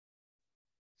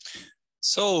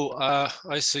So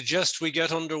I suggest we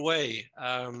get underway.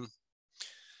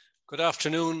 Good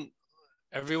afternoon,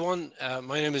 everyone.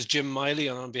 My name is Jim Miley,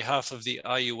 and on behalf of the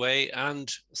IUA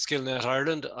and Skillnet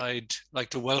Ireland, I'd like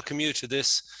to welcome you to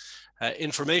this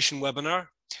information webinar,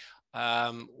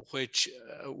 which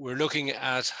we're looking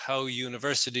at how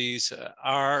universities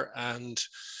are and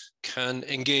can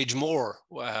engage more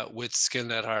with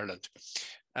Skillnet Ireland.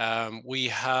 We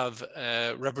have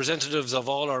representatives of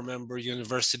all our member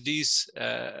universities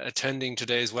attending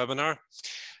today's webinar.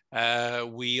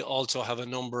 We also have a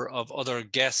number of other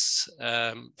guests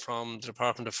from the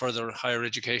Department of Further Higher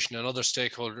Education and other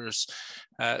stakeholders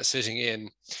sitting in.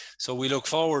 So we look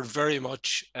forward very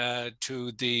much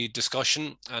to the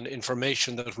discussion and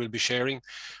information that we'll be sharing.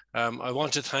 I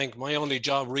want to thank, my only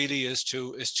job really is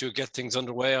to get things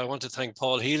underway. I want to thank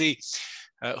Paul Healy,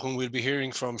 whom we'll be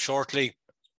hearing from shortly,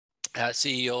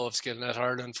 CEO of Skillnet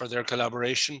Ireland, for their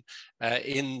collaboration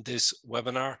in this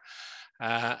webinar.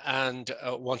 And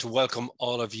want to welcome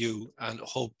all of you and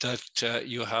hope that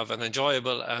you have an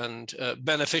enjoyable and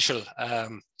beneficial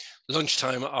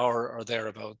lunchtime hour or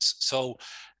thereabouts. So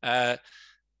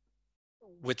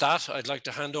with that, I'd like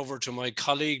to hand over to my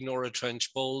colleague, Nora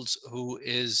Trench-Bowles, who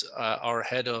is our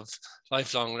Head of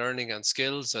Lifelong Learning and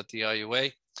Skills at the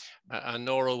IUA. And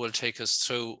Nora will take us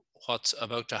through what's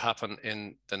about to happen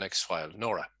in the next while.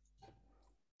 Nora.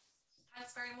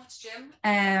 Thanks very much, Jim.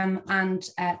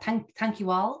 Thank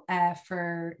you all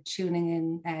for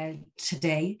tuning in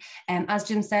today. As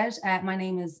Jim said, my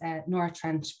name is Nora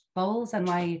Trench-Bowles, and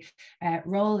my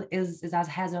role is as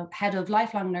head of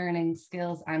lifelong learning,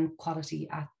 skills and quality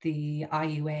at the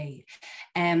IUA.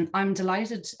 I'm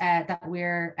delighted that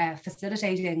we're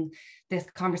facilitating this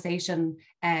conversation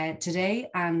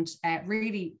today, and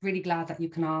really glad that you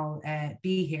can all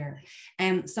be here.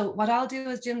 So what I'll do,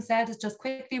 as Jim said, is just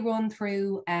quickly run through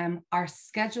our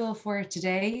schedule for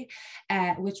today,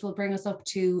 which will bring us up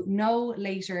to no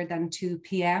later than 2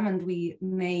 p.m. and we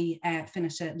may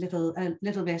finish a little bit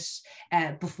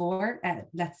before.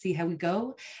 Let's see how we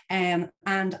go. And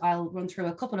I'll run through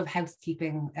a couple of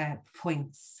housekeeping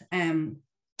points.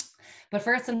 But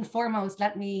first and foremost,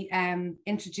 let me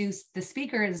introduce the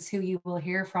speakers who you will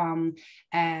hear from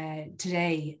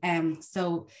today.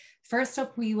 So first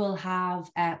up, we will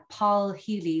have Paul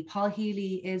Healy. Paul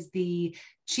Healy is the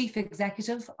Chief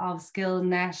Executive of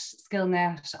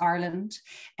Skillnet Ireland.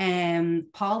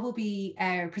 Paul will be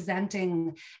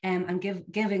presenting and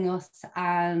giving us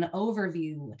an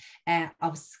overview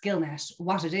of Skillnet,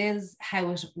 what it is,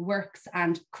 how it works,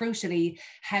 and crucially,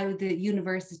 how the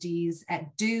universities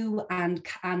do and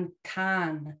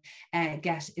can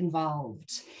get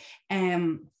involved.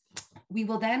 We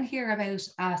will then hear about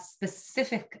a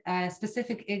specific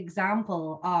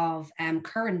example of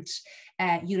current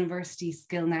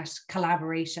University-Skillnet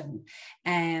collaboration.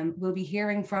 We'll be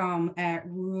hearing from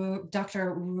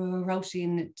Dr.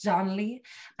 Roisin Donnelly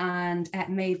and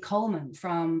Maeve Coleman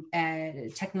from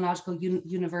Technological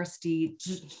University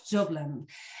Dublin.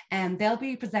 They'll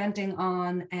be presenting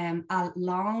on a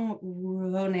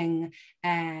long-running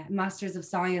Masters of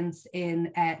Science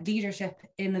in Leadership,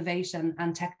 Innovation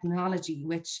and Technology,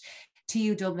 which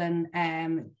TU Dublin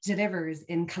delivers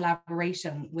in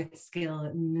collaboration with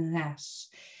Skillnet.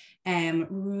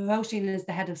 Roisin is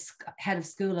the head of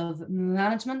School of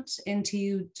Management in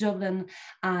TU Dublin,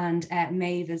 and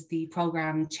Maeve is the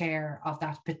programme chair of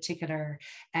that particular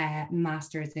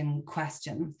Masters in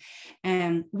question.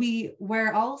 We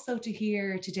were also to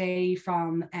hear today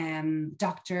from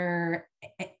Dr.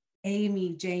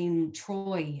 Amy Jane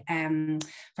Troy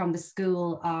from the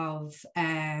School of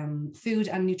Food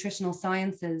and Nutritional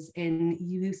Sciences in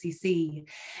UCC.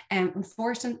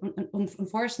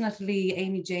 Unfortunately,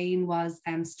 Amy Jane was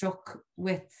struck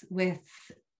with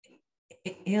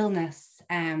illness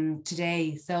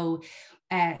today, so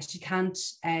she can't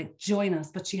join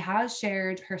us, but she has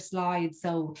shared her slides.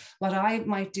 So what I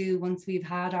might do once we've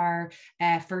had our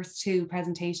first two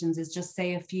presentations is just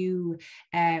say a few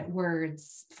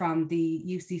words from the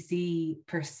UCC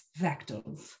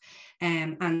perspective.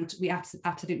 And we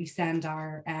absolutely send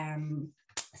our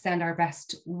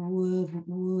best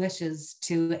wishes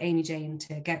to Amy Jane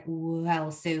to get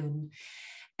well soon.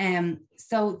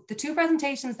 So the two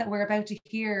presentations that we're about to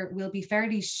hear will be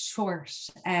fairly short,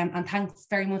 and thanks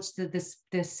very much to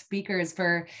the speakers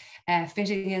for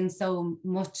fitting in so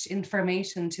much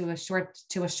information to a short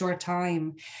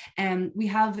time. We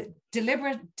have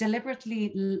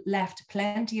deliberately left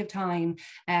plenty of time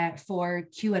for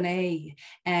Q&A,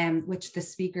 which the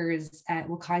speakers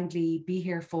will kindly be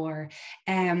here for,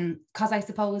 because I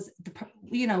suppose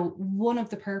one of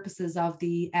the purposes of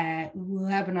the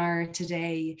webinar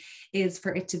today today is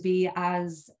for it to be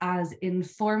as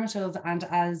informative and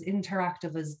as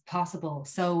interactive as possible.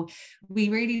 So we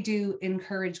really do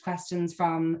encourage questions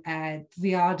from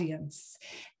the audience.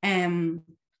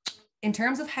 In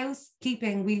terms of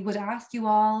housekeeping, we would ask you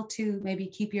all to maybe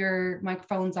keep your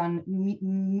microphones on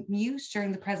mute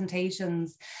during the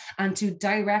presentations and to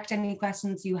direct any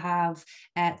questions you have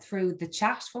through the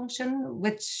chat function,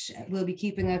 which we'll be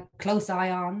keeping a close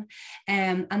eye on.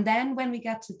 And then when we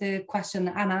get to the question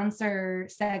and answer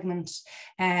segment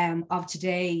of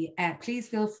today, please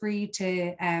feel free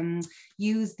to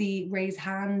use the raise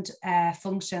hand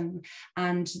function,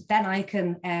 and then I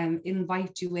can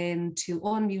invite you in to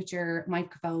unmute your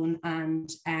microphone and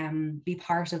be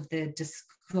part of the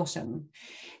discussion.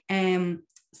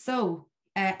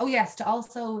 Oh yes, to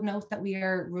also note that we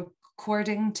are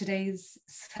recording today's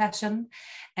session,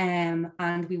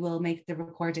 and we will make the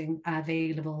recording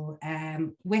available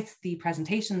with the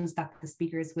presentations that the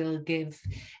speakers will give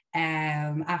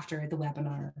after the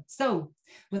webinar. So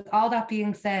with all that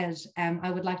being said, I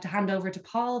would like to hand over to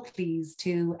Paul, please,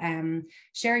 to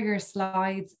share your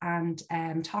slides and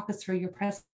talk us through your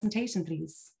presentation,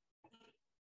 please.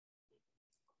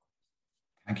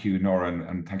 Thank you, Nora,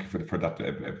 and thank you for that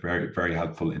very, very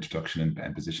helpful introduction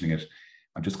and positioning it.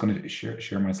 I'm just going to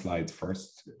share my slides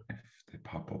first, if they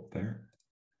pop up there.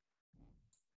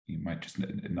 You might just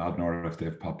nod, Nora, if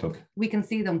they've popped up. We can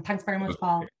see them. Thanks very much,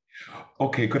 Paul.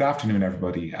 Okay, good afternoon,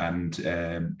 everybody, and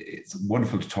it's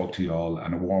wonderful to talk to you all,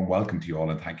 and a warm welcome to you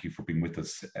all, and thank you for being with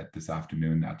us this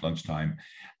afternoon at lunchtime,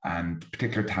 and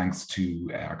particular thanks to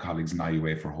our colleagues in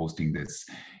IUA for hosting this.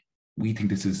 We think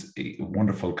this is a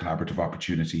wonderful collaborative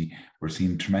opportunity. We're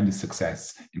seeing tremendous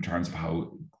success in terms of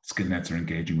how Skillnets are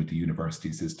engaging with the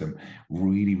university system.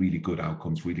 Really, really good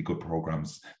outcomes, really good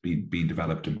programs being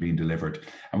developed and being delivered.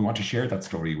 And we want to share that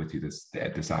story with you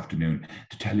this afternoon,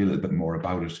 to tell you a little bit more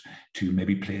about it, to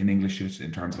maybe plain English it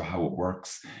in terms of how it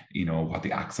works, you know, what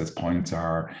the access points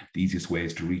are, the easiest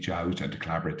ways to reach out and to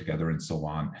collaborate together, and so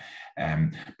on.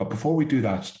 But before we do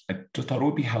that, I just thought it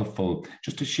would be helpful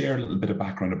just to share a little bit of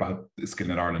background about the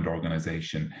Skillnet Ireland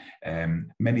organisation.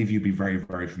 Many of you will be very,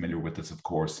 very familiar with this, of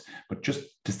course, but just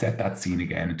to set that scene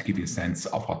again and to give you a sense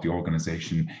of what the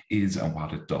organisation is and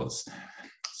what it does.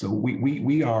 So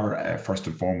we are first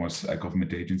and foremost a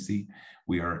government agency.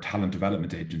 We are a talent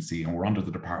development agency, and we're under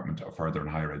the Department of Further and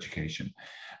Higher Education.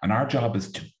 And our job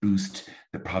is to boost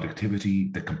the productivity,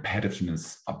 the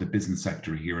competitiveness of the business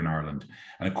sector here in Ireland.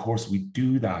 And of course, we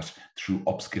do that through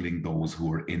upskilling those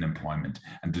who are in employment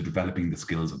and to developing the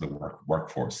skills of the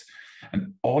workforce.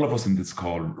 And all of us in this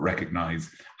call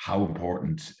recognize how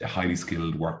important a highly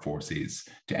skilled workforce is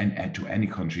to any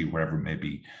country, wherever it may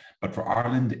be. But for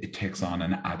Ireland, it takes on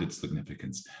an added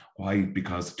significance. Why?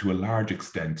 Because to a large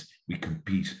extent, we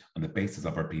compete on the basis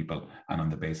of our people and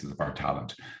on the basis of our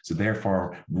talent. So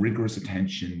therefore, rigorous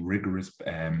attention, rigorous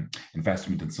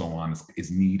investment and so on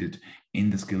is needed in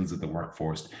the skills of the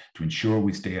workforce to ensure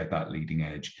we stay at that leading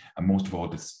edge. And most of all,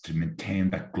 to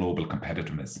maintain that global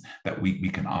competitiveness that we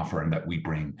can offer and that we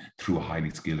bring through a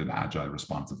highly skilled and agile,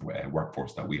 responsive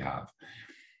workforce that we have.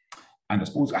 And I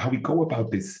suppose how we go about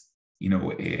this, you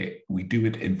know, we do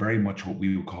it in very much what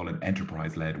we would call an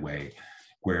enterprise-led way,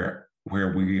 where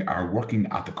we are working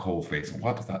at the coalface. And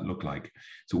what does that look like?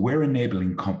 So we're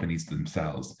enabling companies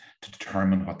themselves to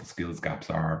determine what the skills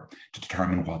gaps are, to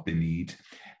determine what they need.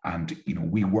 And, you know,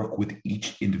 we work with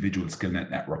each individual Skillnet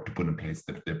network to put in place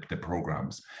the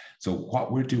programs. So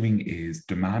what we're doing is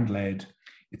demand-led.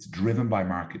 It's driven by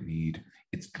market need.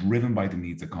 It's driven by the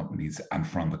needs of companies and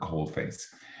from the coalface.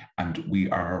 And we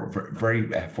are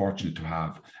very fortunate to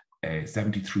have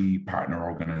 73 partner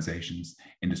organizations,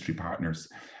 industry partners,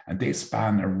 and they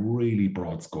span a really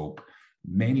broad scope,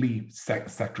 mainly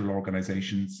sectoral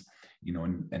organizations, you know,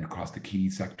 and across the key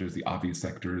sectors, the obvious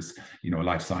sectors, you know,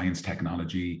 life science,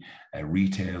 technology,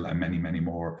 retail, and many, many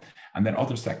more. And then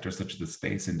other sectors such as the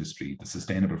space industry, the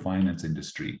sustainable finance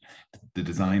industry, the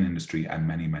design industry, and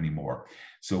many, many more.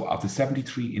 So of the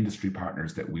 73 industry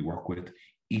partners that we work with,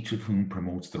 each of whom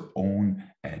promotes their own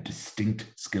distinct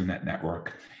Skillnet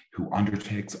network, who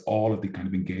undertakes all of the kind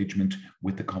of engagement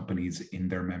with the companies in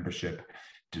their membership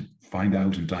to find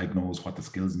out and diagnose what the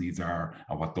skills needs are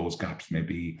and what those gaps may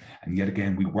be. And yet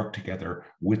again, we work together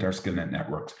with our Skillnet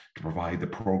networks to provide the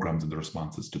programs and the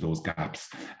responses to those gaps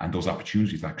and those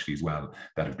opportunities actually as well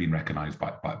that have been recognized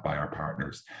by our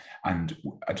partners. And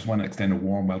I just want to extend a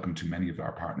warm welcome to many of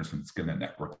our partners from the Skillnet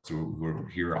network who are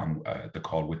here on the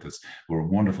call with us, who are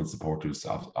wonderful supporters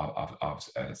of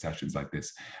sessions like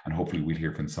this. And hopefully we'll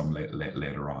hear from some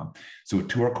later on. So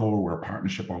to our core, we're a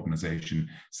partnership organization.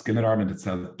 Skillnet Ireland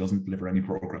itself itself doesn't deliver any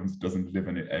programs, doesn't deliver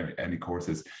any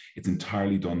courses. It's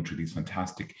entirely done through these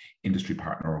fantastic industry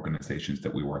partner organizations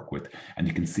that we work with. And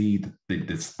you can see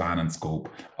the span and scope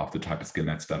of the type of skill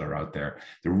nets that are out there.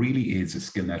 There really is a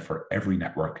skill net for every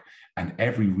network and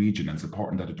every region. And it's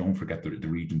important that I don't forget the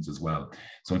regions as well.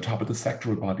 So on top of the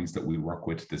sectoral bodies that we work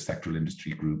with, the sectoral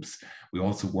industry groups, we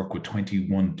also work with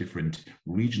 21 different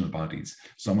regional bodies.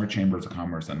 Some are chambers of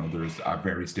commerce and others are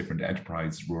various different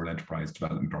rural enterprise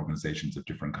development organizations of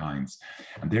different kinds.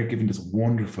 And they're giving this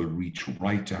wonderful reach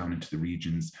right down into the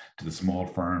regions, to the small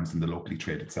firms in the locally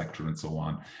traded sector and so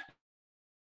on.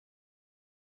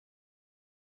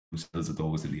 Skills of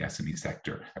those in the SME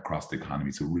sector across the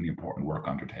economy. So really important work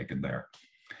undertaken there.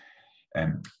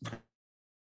 Kind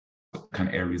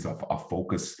of areas of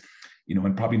focus, you know,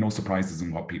 and probably no surprises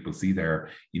in what people see there,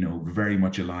 you know, very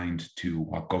much aligned to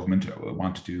what government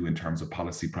want to do in terms of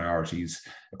policy priorities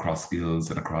across skills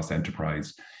and across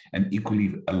enterprise, and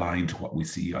equally aligned to what we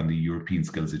see on the European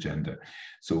skills agenda.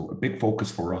 So a big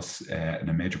focus for us and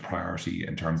a major priority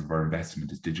in terms of our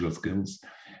investment is digital skills.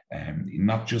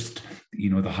 Not just, you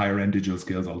know, the higher end digital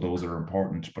skills, all those are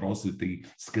important, but also the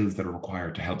skills that are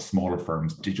required to help smaller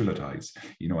firms digitalize,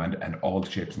 you know, and all the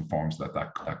shapes and forms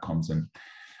that comes in.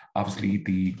 Obviously,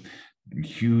 the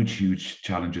huge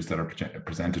challenges that are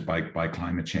presented by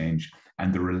climate change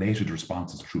and the related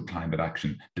responses through climate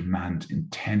action demand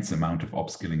intense amount of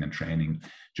upskilling and training,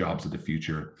 jobs of the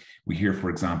future. We hear,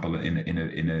 for example, in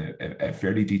a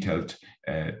fairly detailed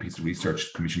piece of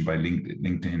research commissioned by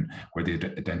LinkedIn, where they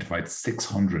identified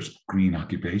 600 green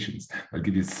occupations. I'll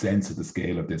give you a sense of the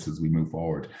scale of this as we move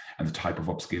forward and the type of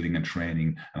upskilling and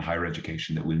training and higher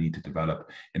education that we'll need to develop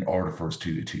in order for us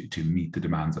to meet the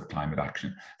demands of climate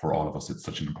action. For all of us, it's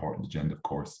such an important agenda, of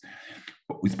course.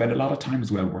 But we spend a lot of time as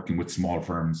well working with small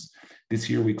firms. This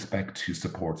year, we expect to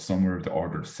support somewhere of the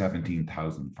order of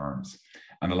 17,000 firms.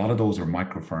 And a lot of those are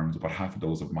micro firms, about half of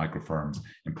those are micro firms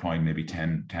employing maybe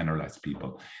 10 or less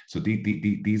people. So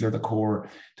these are the core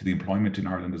to the employment in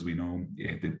Ireland, as we know.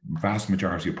 The vast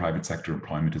majority of private sector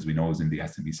employment, as we know, is in the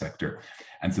SME sector.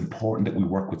 And it's important that we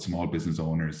work with small business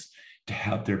owners to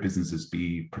help their businesses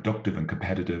be productive and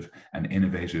competitive and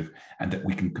innovative, and that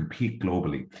we can compete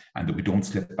globally, and that we don't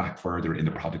slip back further in the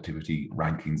productivity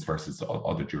rankings versus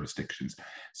other jurisdictions.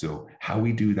 So how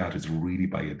we do that is really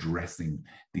by addressing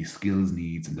the skills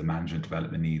needs and the management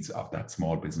development needs of that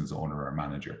small business owner or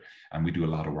manager. And we do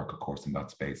a lot of work, of course, in that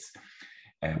space.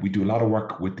 We do a lot of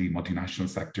work with the multinational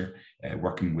sector,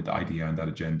 working with IDEA and that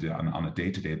agenda on a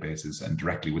day-to-day basis and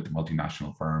directly with the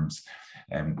multinational firms.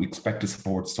 We expect to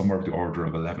support somewhere of the order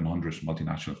of 1,100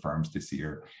 multinational firms this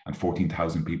year and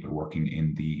 14,000 people working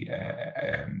in the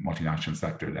multinational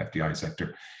sector, the FDI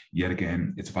sector. Yet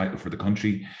again, it's vital for the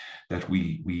country that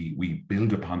we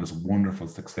build upon this wonderful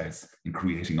success in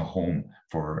creating a home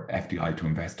for FDI to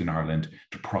invest in Ireland,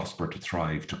 to prosper, to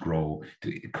thrive, to grow,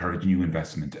 to encourage new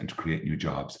investment and to create new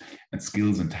jobs. And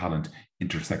skills and talent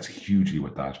intersects hugely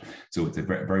with that. So it's a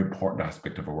very, very important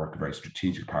aspect of our work, a very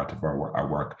strategic part of our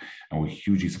work, and we're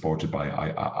hugely supported by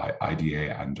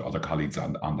IDA and other colleagues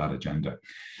on that agenda.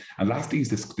 And lastly is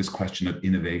this question of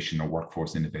innovation or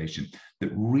workforce innovation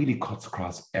that really cuts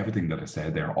across everything that I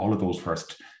said there, all of those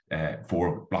first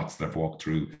 4 blocks that I've walked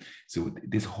through. So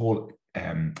this whole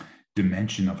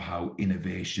dimension of how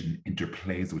innovation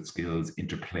interplays with skills,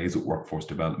 interplays with workforce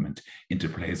development,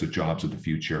 interplays with jobs of the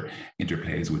future,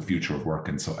 interplays with future of work,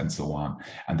 and so on.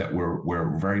 And that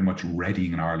we're very much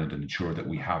readying in Ireland and ensure that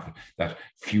we have that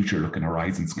future-looking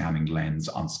horizon scanning lens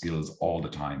on skills all the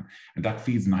time. And that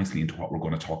feeds nicely into what we're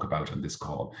going to talk about on this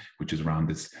call, which is around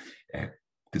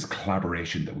this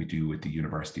collaboration that we do with the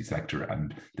university sector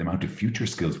and the amount of future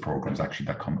skills programs actually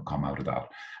that come out of that.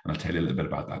 And I'll tell you a little bit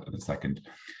about that in a second.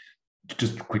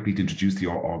 Just quickly to introduce the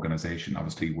organization,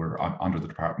 obviously we're under the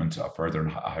Department of Further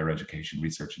and Higher Education,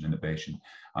 Research and Innovation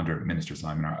under Minister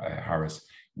Simon Harris.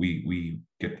 We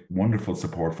get wonderful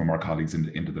support from our colleagues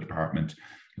into the department,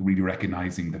 really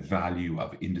recognizing the value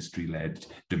of industry-led,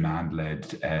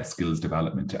 demand-led skills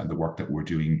development and the work that we're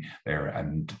doing there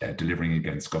and delivering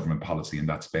against government policy in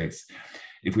that space.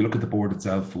 If we look at the board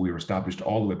itself, we were established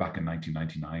all the way back in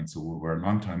 1999, so we're a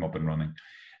long time up and running.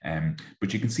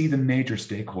 But you can see the major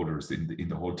stakeholders in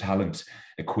the whole talent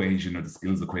equation or the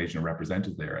skills equation are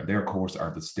represented there. And they, of course,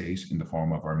 are the state in the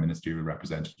form of our ministerial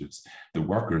representatives, the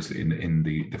workers in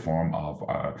the form of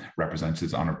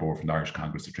representatives on our board from the Irish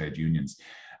Congress of Trade Unions.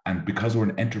 And because we're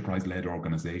an enterprise-led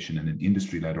organisation and an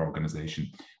industry-led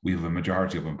organisation, we have a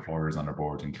majority of employers on our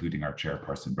board, including our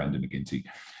chairperson, Brendan McGinty.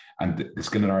 And the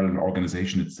Skillnet Ireland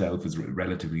organisation itself is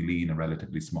relatively lean and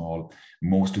relatively small.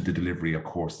 Most of the delivery, of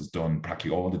course, is done,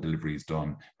 practically all the delivery is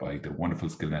done by the wonderful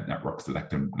Skillnet networks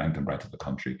that length and breadth of the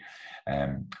country.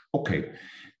 Okay,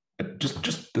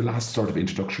 just the last sort of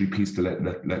introductory piece to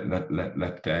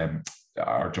let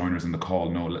our joiners in the call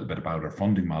know a little bit about our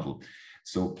funding model.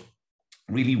 So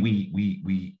really,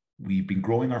 we've been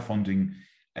growing our funding,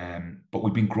 but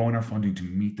we've been growing our funding to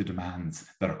meet the demands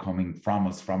that are coming from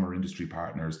us, from our industry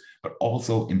partners, but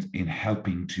also in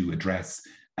helping to address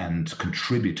and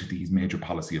contribute to these major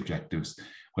policy objectives,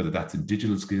 whether that's in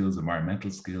digital skills,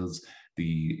 environmental skills,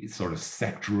 the sort of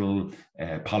sectoral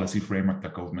policy framework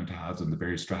that government has and the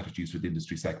various strategies for the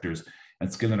industry sectors. And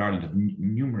Skillnet Ireland have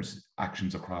numerous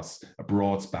actions across a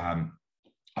broad span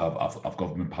of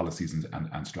government policies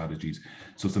and strategies.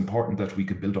 So it's important that we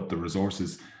can build up the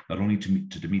resources, not only to meet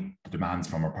the demands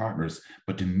from our partners,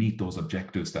 but to meet those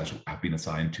objectives that have been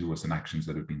assigned to us and actions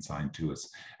that have been assigned to us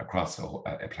across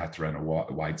a plethora and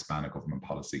a wide span of government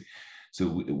policy. So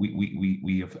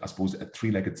we have, I suppose, a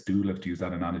three-legged stool, if to use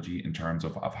that analogy, in terms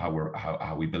of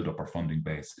how we build up our funding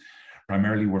base.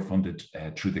 Primarily, we're funded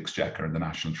through the Exchequer and the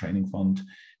National Training Fund,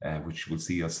 which will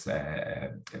see us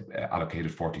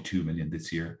allocated 42 million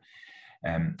this year.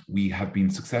 We have been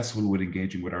successful with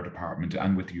engaging with our department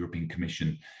and with the European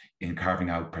Commission in carving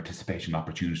out participation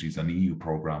opportunities on EU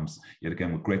programmes, yet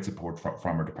again with great support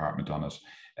from our department on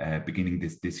it, beginning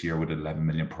this year with an 11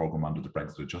 million programme under the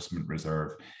Brexit Adjustment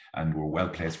Reserve, and we're well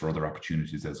placed for other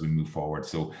opportunities as we move forward.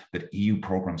 So that EU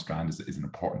programme strand is an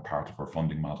important part of our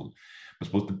funding model. I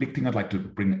suppose the big thing I'd like to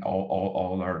bring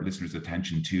all our listeners'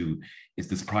 attention to is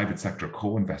this private sector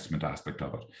co-investment aspect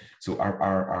of it. So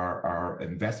our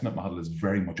investment model is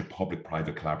very much a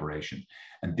public-private collaboration.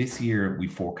 And this year we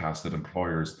forecast that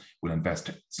employers will invest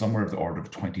somewhere of the order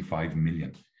of 25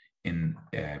 million in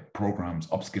programs,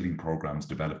 upskilling programs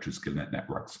developed through Skillnet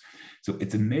networks. So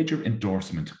it's a major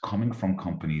endorsement coming from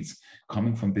companies,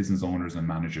 coming from business owners and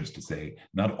managers to say,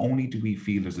 not only do we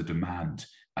feel there's a demand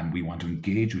and we want to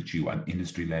engage with you on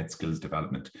industry-led skills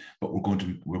development, but we're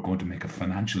going to make a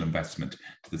financial investment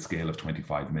to the scale of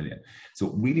 25 million.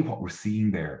 So really what we're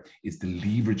seeing there is the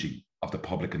leveraging of the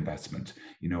public investment.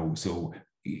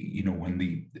 When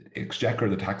the Exchequer,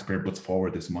 the taxpayer, puts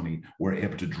forward this money, we're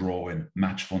able to draw in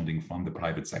match funding from the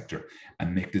private sector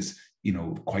and make this,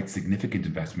 quite significant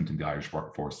investment in the Irish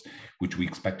workforce, which we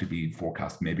expect to be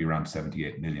forecast maybe around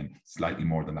 78 million, slightly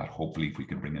more than that. Hopefully, if we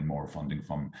can bring in more funding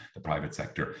from the private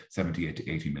sector, 78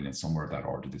 to 80 million, somewhere of that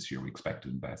order this year, we expect to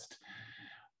invest.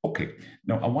 Okay,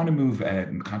 now I want to move,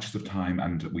 conscious of time,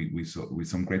 and we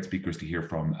some great speakers to hear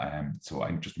from, so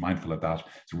I'm just mindful of that.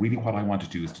 So really what I want to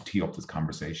do is to tee up this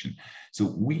conversation.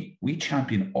 So we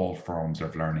champion all forms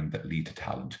of learning that lead to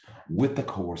talent, with the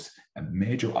course a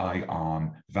major eye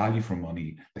on value for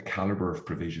money, the caliber of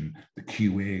provision, the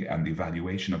QA and the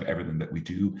evaluation of everything that we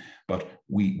do. But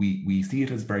we see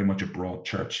it as very much a broad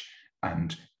church,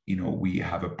 and we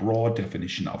have a broad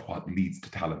definition of what leads to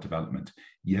talent development.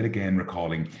 Yet again,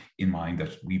 recalling in mind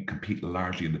that we compete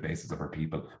largely on the basis of our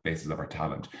people, basis of our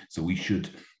talent. So we should,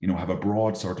 have a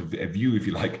broad sort of a view, if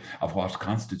you like, of what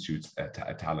constitutes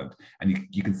a talent. And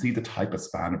you can see the type of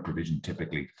span of provision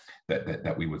typically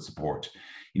that we would support.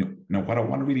 Now what I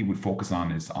want to really would focus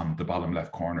on is on the bottom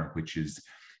left corner, which is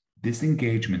this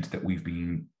engagement that we've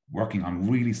been working on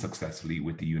really successfully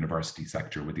with the university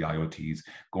sector, with the IoTs,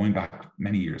 going back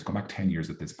many years, going back 10 years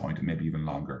at this point, and maybe even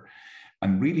longer.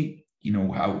 And really,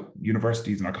 how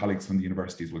universities and our colleagues from the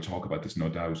universities will talk about this, no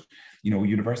doubt.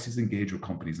 Universities engage with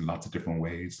companies in lots of different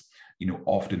ways.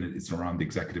 Often it's around the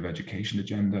executive education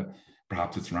agenda,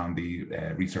 perhaps it's around the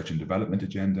research and development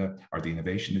agenda or the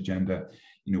innovation agenda.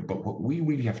 But what we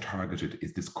really have targeted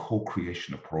is this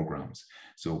co-creation of programs.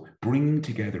 So bringing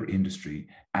together industry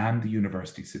and the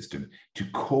university system to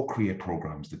co-create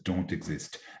programs that don't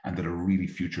exist and that are really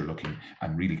future looking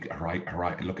and really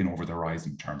looking over the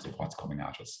horizon in terms of what's coming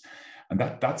at us. And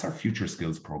that's our Future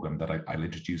Skills program that I'll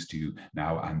introduce to you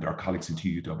now, and our colleagues in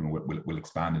TU Dublin will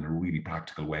expand in a really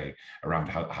practical way around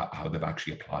how they've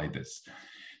actually applied this.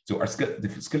 So the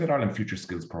Skillnet Ireland Future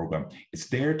Skills program is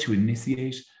there to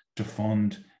initiate, to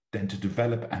fund, then to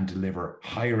develop and deliver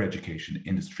higher education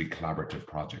industry collaborative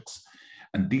projects.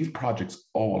 And these projects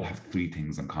all have three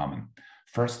things in common.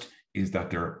 First is that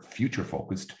they're future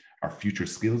focused, or future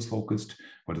skills focused,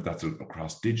 whether that's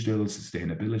across digital,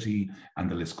 sustainability, and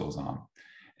the list goes on.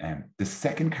 The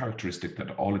second characteristic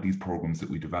that all of these programs that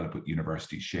we develop with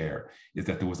universities share is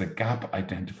that there was a gap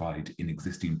identified in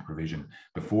existing provision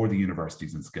before the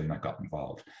universities and Skillnet got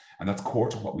involved. And that's core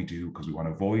to what we do because we want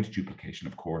to avoid duplication,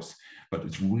 of course, but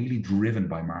it's really driven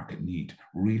by market need,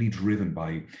 really driven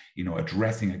by,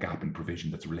 addressing a gap in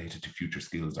provision that's related to future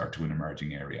skills or to an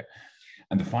emerging area.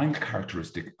 And the final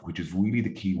characteristic, which is really the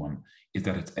key one, is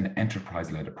that it's an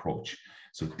enterprise-led approach.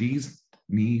 So these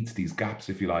needs, these gaps,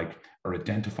 if you like, are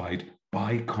identified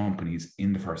by companies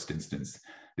in the first instance.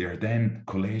 They are then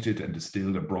collated and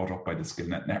distilled and brought up by the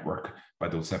Skillnet network, by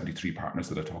those 73 partners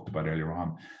that I talked about earlier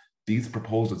on. These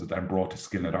proposals are then brought to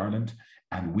Skillnet Ireland,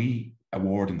 and we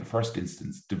award in the first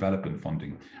instance development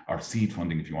funding, or seed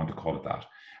funding if you want to call it that.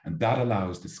 And that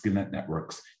allows the Skillnet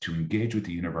networks to engage with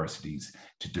the universities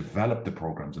to develop the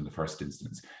programs in the first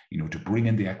instance, to bring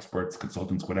in the experts,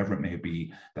 consultants, whatever it may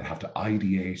be, that have to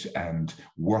ideate and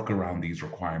work around these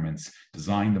requirements,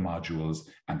 design the modules,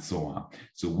 and so on.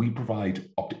 So we provide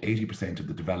up to 80% of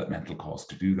the developmental cost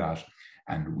to do that.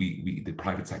 And the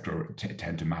private sector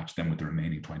tend to match them with the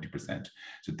remaining 20%.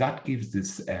 So that gives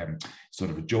this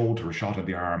sort of a jolt or a shot of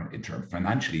the arm in terms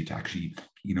financially to actually,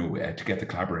 to get the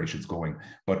collaborations going.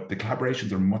 But the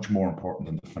collaborations are much more important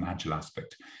than the financial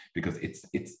aspect, because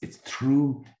it's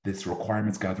through this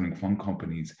requirements gathering from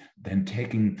companies, then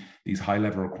taking these high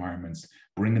level requirements,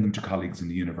 bringing them to colleagues in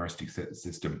the university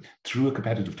system through a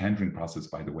competitive tendering process,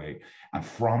 by the way. And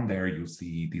from there, you'll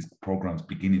see these programs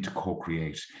beginning to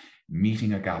co-create,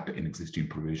 meeting a gap in existing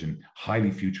provision,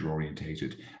 highly future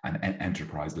orientated and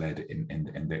enterprise led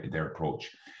in their approach.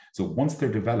 So once they're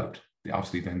developed, they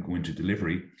obviously then go into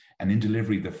delivery, and in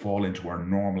delivery they fall into our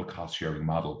normal cost sharing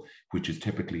model, which is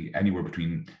typically anywhere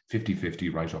between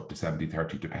 50-50 right up to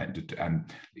 70-30 dependent,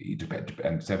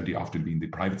 and 70 often being the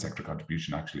private sector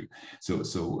contribution actually. So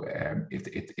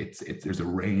there's a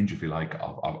range, if you like,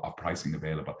 of pricing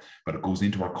available, but it goes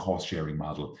into our cost sharing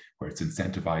model where it's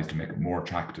incentivized to make it more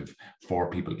attractive for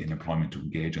people in employment to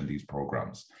engage in these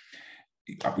programs.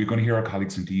 We're going to hear our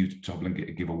colleagues from DU Dublin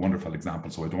give a wonderful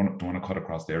example, so I don't want to cut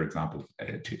across their example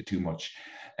too much.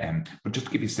 But just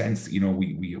to give you a sense,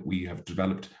 we have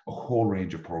developed a whole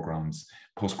range of programs,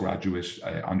 postgraduate,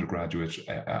 undergraduate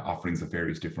offerings of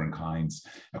various different kinds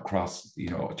across,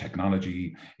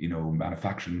 technology,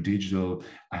 manufacturing, digital,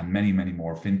 and many, many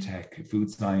more, fintech,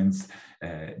 food science,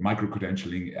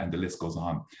 micro-credentialing, and the list goes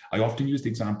on. I often use the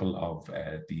example of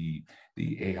the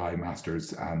AI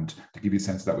Masters, and to give you a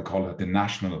sense of that, we call it the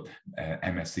National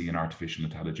MSc in Artificial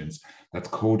Intelligence. That's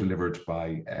co-delivered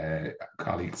by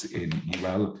colleagues in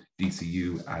UL,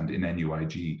 DCU, and in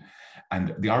NUIG.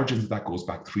 And the origins of that goes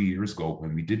back 3 years ago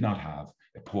when we did not have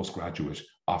a postgraduate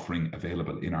offering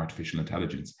available in artificial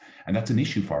intelligence. And that's an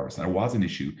issue for us. And it was an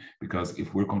issue because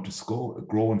if we're going to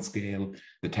grow and scale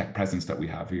the tech presence that we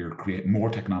have here, create more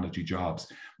technology jobs,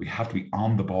 we have to be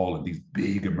on the ball in these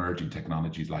big emerging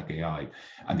technologies like AI.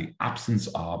 And the absence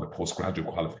of a postgraduate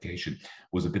qualification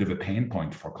was a bit of a pain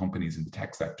point for companies in the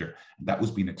tech sector. And that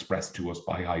was being expressed to us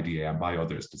by IDA and by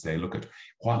others to say, look,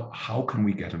 how can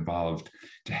we get involved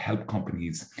to help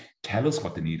companies tell us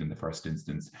what they need in the first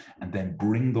instance, and then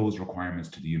bring those requirements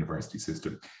to the university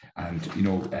system. And in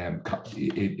UL,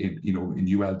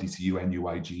 DCU,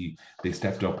 NUIG, they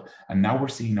stepped up, and now we're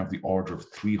seeing of the order of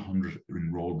 300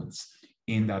 enrollments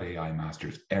in that AI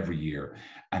Masters every year.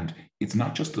 And it's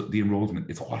not just the enrollment,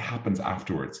 it's what happens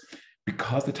afterwards.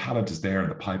 Because the talent is there and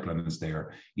the pipeline is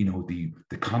there,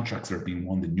 the contracts are being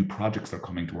won, the new projects are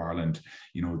coming to Ireland,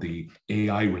 the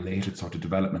AI related sort of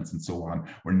developments and so on.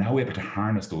 We're now able to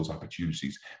harness those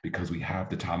opportunities because we have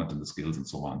the talent and the skills and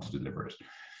so on to deliver it.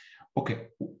 Okay,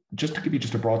 just to give you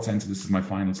just a broad sense, this is my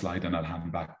final slide and I'll hand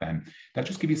it back then. That'll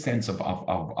just give you a sense of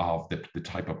the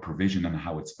type of provision and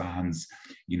how it spans.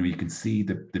 You can see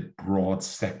the broad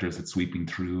sectors it's sweeping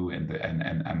through and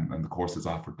the courses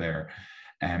offered there.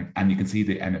 And you can see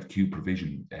the NFQ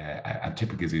provision, and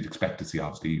typically as you'd expect to see,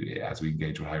 obviously, as we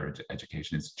engage with higher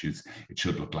education institutes, it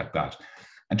should look like that.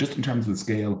 And just in terms of the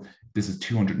scale, this is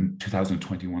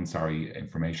 2021,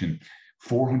 information.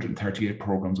 438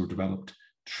 programs were developed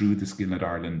through the Skillnet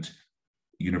Ireland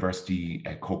university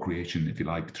co-creation, if you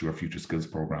like, through our Future Skills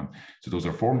program. So those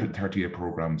are 438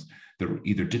 programs that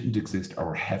either didn't exist or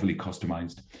were heavily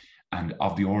customized, and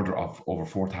of the order of over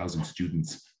 4,000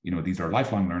 students. These are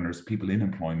lifelong learners, people in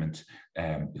employment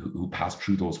who passed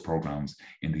through those programs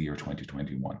in the year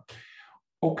 2021.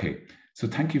 Okay, so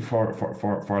thank you for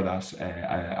that.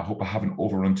 I hope I haven't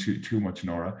overrun too much,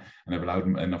 Nora, and I've allowed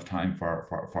enough time for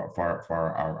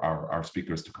our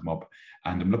speakers to come up.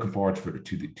 And I'm looking forward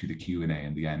to the Q&A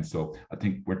in the end. So I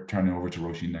think we're turning over to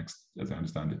Roisin next, as I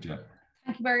understand it. Yeah.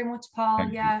 Thank you very much, Paul.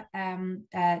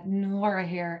 Nora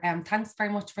here. Thanks very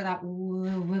much for that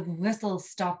whistle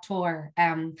stop tour.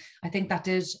 I think that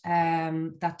did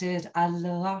a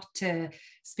lot to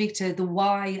speak to the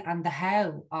why and the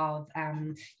how of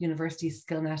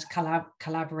University-Skillnet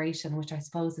collaboration, which I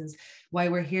suppose is why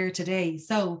we're here today.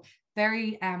 So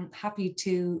very happy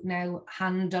to now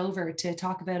hand over to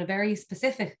talk about a very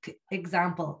specific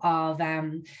example of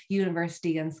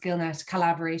university and Skillnet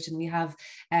collaboration. We have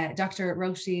Dr.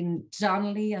 Roisin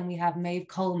Donnelly and we have Maeve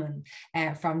Coleman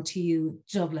from TU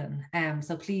Dublin.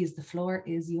 So please, the floor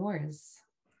is yours.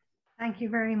 Thank you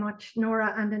very much,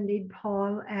 Nora, and indeed,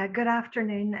 Paul. Good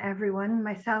afternoon, everyone.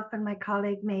 Myself and my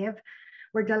colleague, Maeve,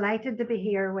 we're delighted to be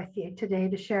here with you today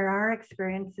to share our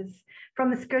experiences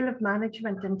from the School of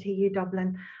Management in TU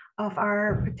Dublin of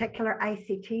our particular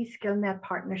ICT Skillnet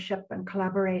partnership and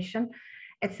collaboration.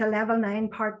 It's a level 9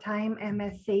 part-time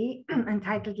MSc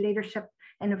entitled Leadership,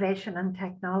 Innovation and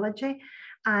Technology.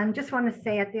 And just want to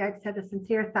say at the outset a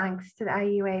sincere thanks to the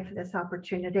IUA for this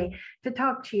opportunity to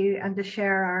talk to you and to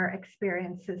share our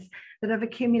experiences that have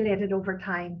accumulated over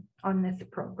time on this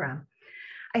programme.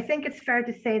 I think it's fair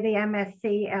to say the MSc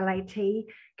LIT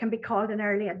can be called an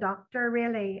early adopter,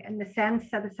 really, in the sense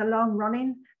that it's a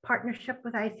long-running partnership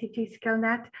with ICT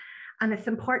Skillnet. And it's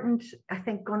important, I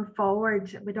think, going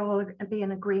forward, we'd all be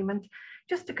in agreement,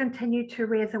 just to continue to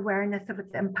raise awareness of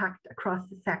its impact across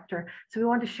the sector. So we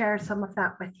want to share some of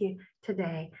that with you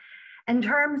today. In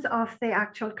terms of the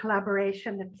actual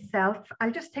collaboration itself,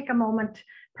 I'll just take a moment,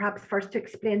 perhaps first to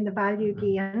explain the value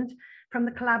gained from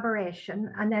the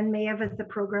collaboration, and then Maeve, as the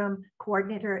programme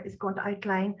coordinator, is going to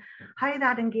outline how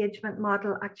that engagement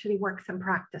model actually works in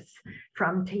practice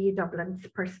from TU Dublin's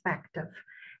perspective.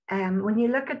 When you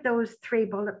look at those 3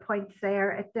 bullet points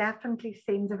there, it definitely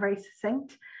seems a very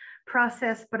succinct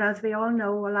process, but as we all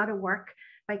know, a lot of work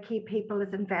by key people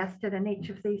is invested in each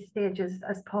of these stages,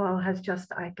 as Paul has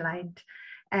just outlined,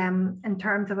 in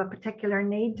terms of a particular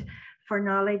need for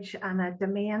knowledge and a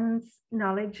domain's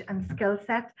knowledge and skill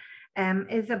set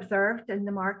is observed in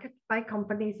the market by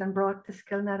companies and brought to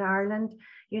Skillnet Ireland.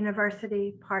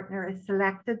 University partner is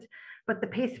selected, but the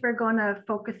piece we're going to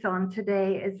focus on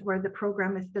today is where the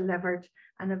programme is delivered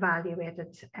and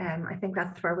evaluated. I think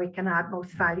that's where we can add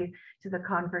most value to the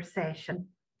conversation.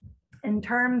 In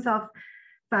terms of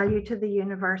value to the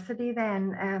university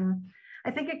then,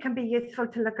 I think it can be useful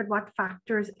to look at what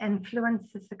factors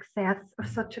influence the success of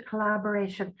such a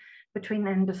collaboration between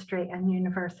industry and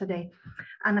university.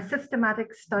 And a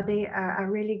systematic study, a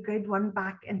really good one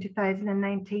back in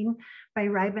 2019 by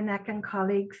Rybanek and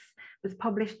colleagues, was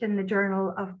published in the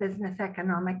Journal of Business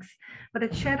Economics, but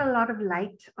it shed a lot of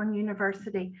light on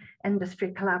university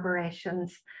industry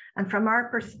collaborations. And from our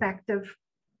perspective,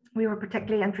 we were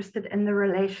particularly interested in the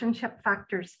relationship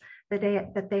factors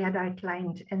that they had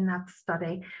outlined in that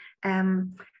study.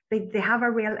 They have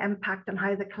a real impact on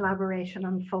how the collaboration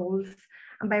unfolds.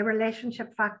 And by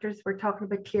relationship factors, we're talking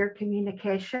about clear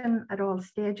communication at all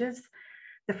stages,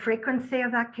 the frequency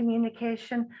of that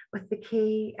communication with the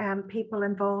key people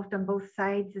involved on both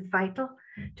sides is vital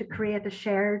to create a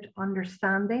shared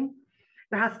understanding.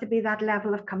 There has to be that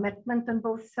level of commitment on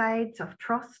both sides, of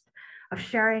trust, of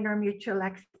sharing our mutual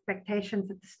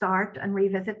expectations at the start and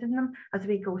revisiting them as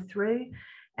we go through.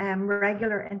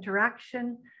 Regular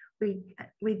interaction.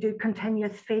 We do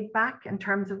continuous feedback in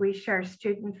terms of we share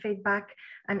student feedback,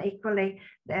 and equally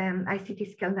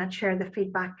ICT Skillnet share the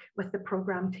feedback with the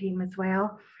programme team as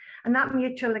well. And that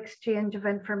mutual exchange of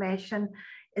information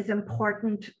is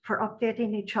important for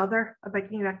updating each other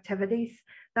about new activities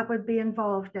that would be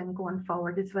involved in going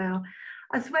forward as well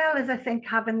as I think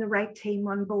having the right team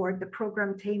on board. The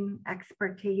programme team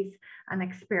expertise and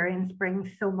experience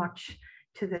brings so much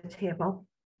to the table.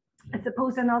 I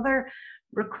suppose another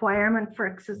requirement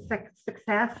for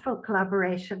successful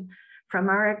collaboration from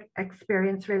our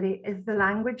experience really is the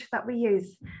language that we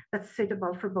use that's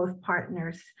suitable for both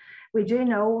partners. We do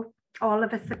know, all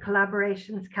of us, that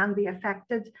collaborations can be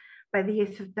affected by the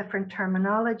use of different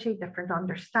terminology, different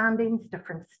understandings,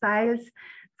 different styles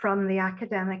from the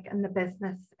academic and the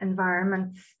business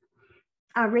environments.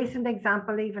 A recent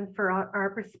example, even for our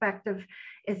perspective,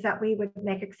 is that we would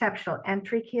make exceptional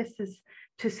entry cases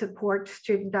to support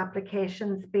student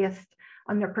applications based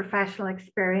on their professional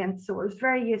experience. So it was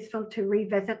very useful to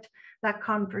revisit that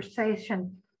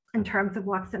conversation in terms of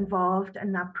what's involved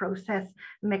in that process,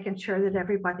 making sure that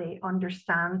everybody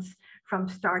understands from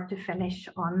start to finish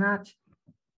on that.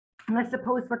 And I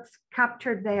suppose what's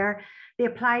captured there, the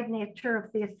applied nature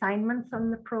of the assignments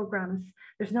on the programs.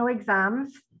 There's no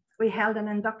exams We held an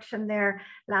induction there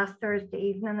last Thursday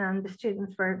evening, and the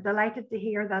students were delighted to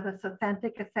hear that it's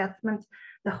authentic assessment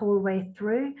the whole way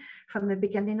through, from the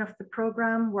beginning of the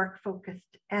programme,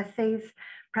 work-focused essays,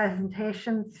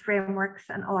 presentations, frameworks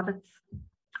and audits,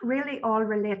 really all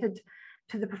related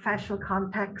to the professional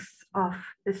context of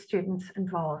the students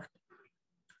involved.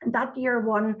 And that year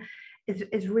one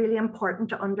is really important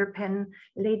to underpin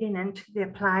leading into the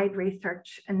applied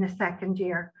research in the second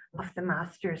year of the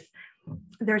Masters.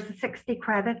 There's a 60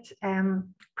 credit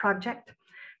project,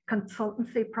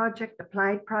 consultancy project,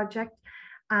 applied project.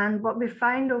 And what we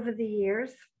found over the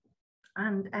years,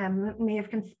 and Maeve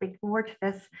can speak more to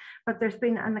this, but there's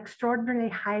been an extraordinarily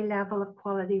high level of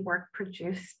quality work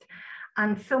produced.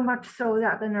 And so much so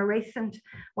that in a recent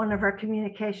one of our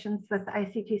communications with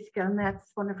ICT-Skillnet,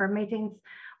 one of our meetings,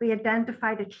 we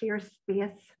identified a clear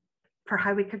space for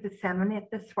how we could disseminate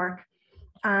this work.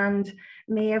 And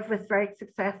Maeve was very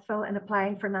successful in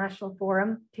applying for National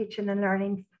Forum Teaching and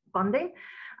Learning funding.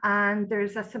 And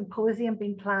there's a symposium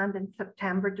being planned in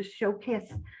September to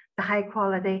showcase the high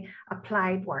quality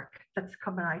applied work that's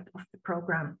coming out of the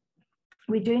programme.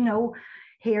 We do know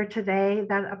here today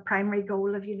that a primary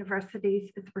goal of universities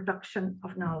is production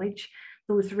of knowledge,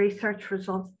 those research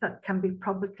results that can be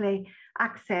publicly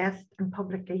accessed and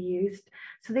publicly used.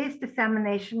 So these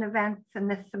dissemination events and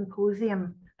this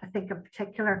symposium, I think in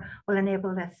particular, will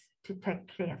enable this to take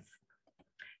place.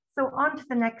 So on to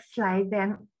the next slide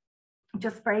then,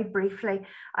 just very briefly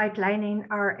outlining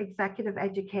our executive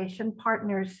education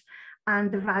partners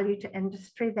and the value to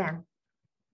industry then.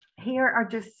 Here are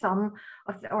just some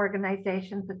of the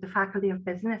organisations that the Faculty of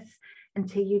Business in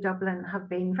TU Dublin have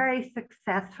been very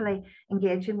successfully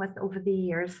engaging with over the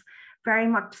years, very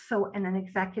much so in an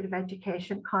executive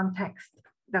education context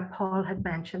that Paul had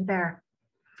mentioned there.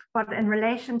 But in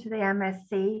relation to the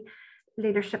MSc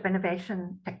Leadership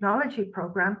Innovation Technology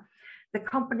Programme, the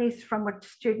companies from which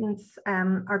students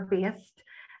are based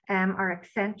are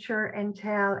Accenture,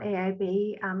 Intel,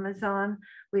 AIB, Amazon.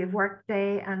 We have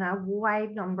Workday and a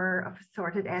wide number of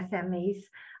assorted SMEs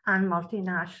and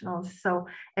multinationals. So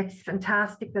it's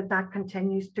fantastic that that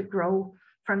continues to grow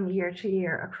from year to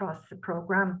year across the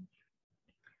programme.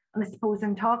 And I suppose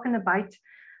in talking about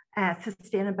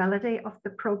sustainability of the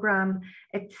programme,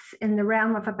 it's in the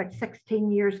realm of about 16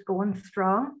 years going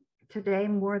strong today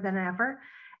more than ever.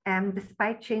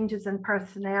 Despite changes in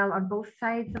personnel on both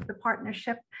sides of the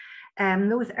partnership,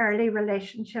 those early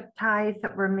relationship ties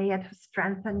that were made have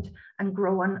strengthened and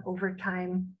grown over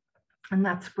time, and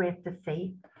that's great to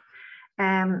see.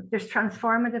 There's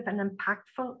transformative and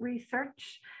impactful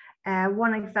research.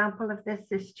 One example of this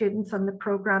is students on the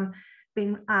programme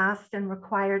being asked and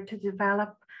required to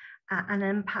develop an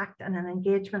impact and an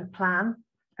engagement plan,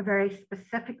 a very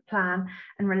specific plan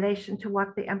in relation to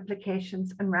what the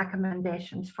implications and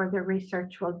recommendations for their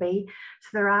research will be. So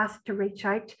they're asked to reach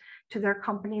out to their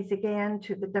companies again,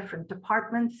 to the different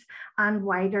departments and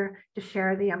wider to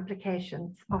share the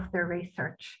implications of their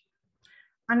research.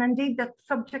 And indeed, that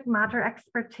subject matter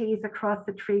expertise across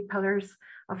the three pillars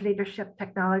of leadership,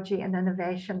 technology and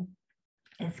innovation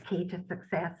is key to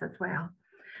success as well.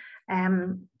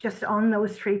 Just on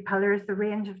those three pillars, the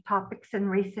range of topics in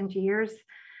recent years,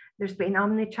 there's been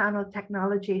omni-channel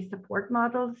technology support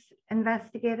models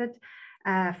investigated,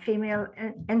 female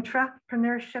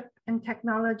intrapreneurship in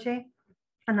technology,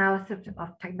 analysis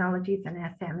of technologies and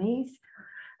SMEs,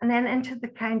 and then into the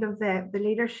kind of the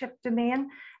leadership domain,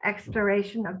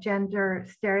 exploration of gender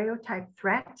stereotype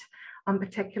threat on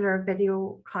particular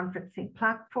video conferencing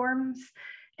platforms,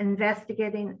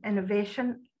 investigating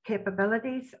innovation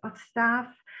capabilities of staff,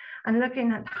 and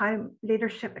looking at how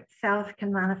leadership itself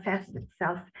can manifest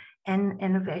itself in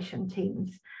innovation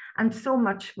teams, and so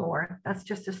much more. That's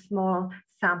just a small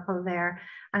sample there.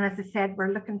 And as I said,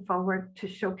 we're looking forward to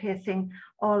showcasing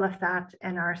all of that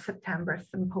in our September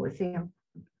symposium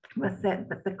with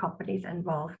the companies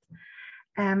involved.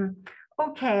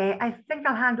 Okay, I think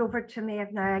I'll hand over to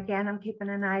Maeve now. Again, I'm keeping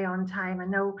an eye on time. I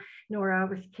know Nora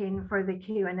was keen for the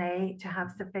Q&A to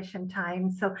have sufficient time.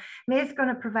 So Maeve's going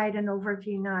to provide an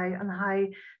overview now on how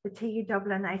the TU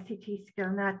Dublin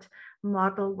ICT-Skillnet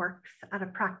model works at a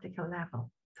practical level.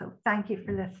 So thank you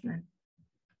for listening.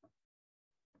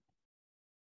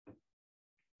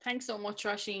 Thanks so much,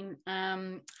 Roisin.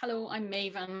 Hello, I'm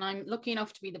Maeve, and I'm lucky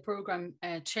enough to be the programme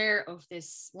chair of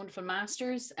this wonderful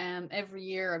Masters. Every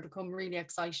year I become really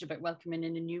excited about welcoming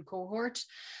in a new cohort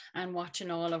and watching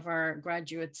all of our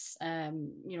graduates,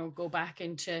 go back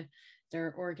into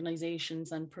their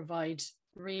organisations and provide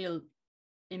real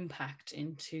impact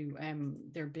into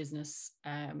their business,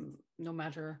 no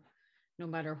matter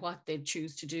what they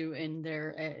choose to do in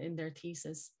their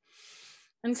thesis.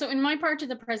 And so in my part of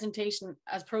the presentation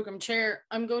as program chair,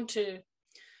 I'm going to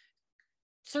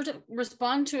sort of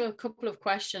respond to a couple of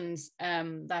questions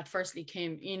that firstly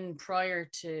came in prior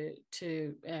to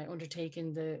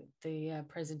undertaking the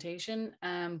presentation,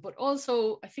 but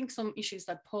also I think some issues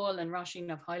that Paul and Roisin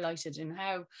have highlighted in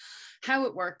how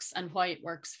it works and why it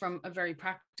works from a very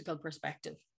practical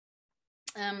perspective.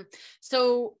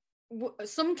 So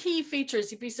some key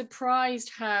features, you'd be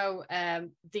surprised how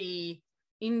the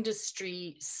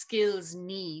industry skills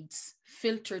needs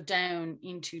filter down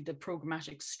into the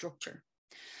programmatic structure.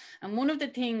 And one of the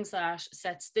things that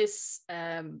sets this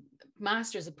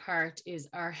master's apart is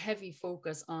our heavy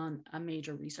focus on a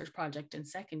major research project in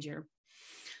second year.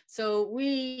 So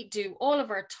we do all of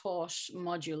our taught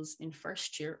modules in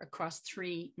first year across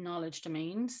 3 knowledge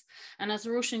domains. And as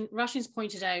Roisin's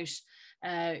pointed out,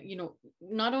 you know,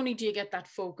 not only do you get that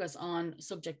focus on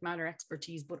subject matter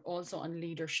expertise, but also on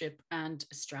leadership and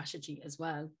strategy as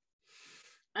well.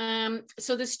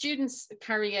 So the students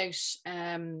carry out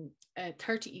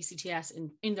 30 ECTS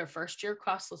in their first year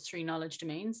across those 3 knowledge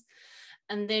domains.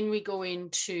 And then we go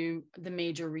into the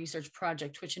major research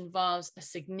project, which involves a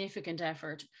significant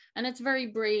effort. And it's very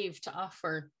brave to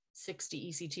offer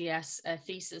 60 ECTS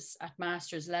thesis at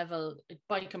master's level.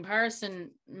 By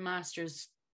comparison, masters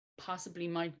possibly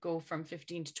might go from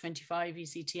 15 to 25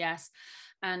 ECTS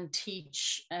and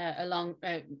teach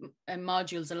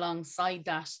modules alongside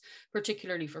that,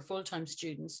 particularly for full-time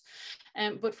students.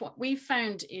 But what we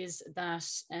found is that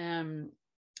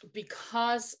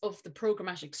because of the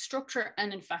programmatic structure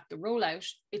and in fact the rollout,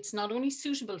 it's not only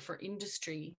suitable for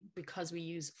industry because we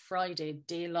use Friday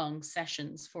day-long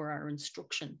sessions for our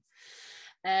instruction,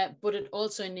 but it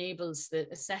also enables the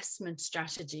assessment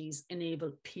strategies,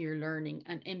 enable peer learning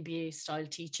and MBA style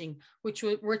teaching, which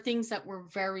were things that were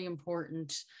very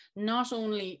important, not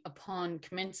only upon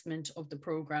commencement of the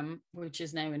program, which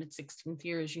is now in its 16th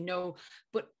year, as you know,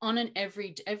 but on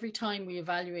every time we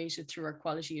evaluate it through our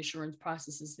quality assurance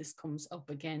processes, this comes up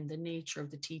again, the nature of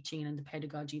the teaching and the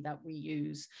pedagogy that we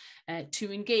use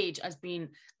to engage as being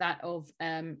that of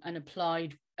an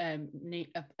applied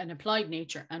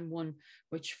nature and one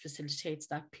which facilitates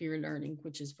that peer learning,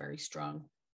 which is very strong.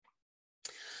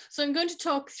 So I'm going to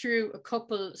talk through a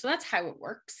couple, so that's how it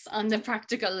works on the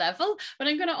practical level, but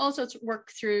I'm going to also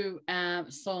work through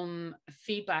some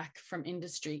feedback from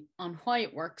industry on why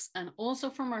it works and also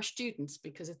from our students,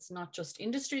 because it's not just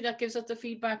industry that gives us the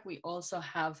feedback, we also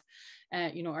have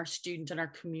you know, our student and our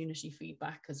community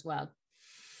feedback as well.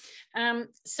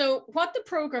 So what the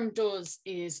program does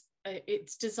is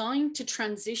it's designed to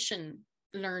transition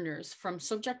learners from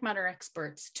subject matter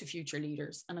experts to future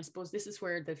leaders. And I suppose this is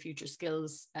where the future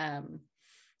skills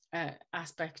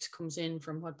aspect comes in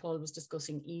from what Paul was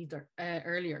discussing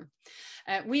earlier.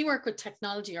 We work with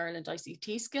Technology Ireland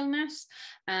University-Skillnet,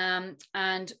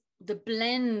 and the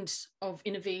blend of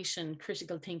innovation,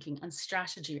 critical thinking and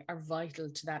strategy are vital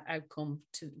to that outcome,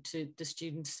 to the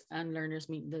students and learners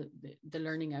meet the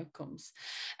learning outcomes.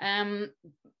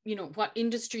 You know, what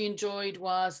industry enjoyed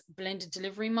was blended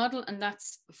delivery model, and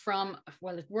that's from,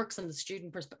 well, it works on the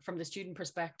student from the student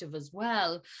perspective as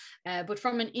well, but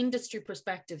from an industry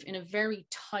perspective in a very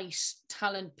tight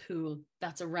talent pool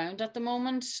that's around at the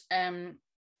moment.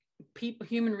 People,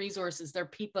 human resources, their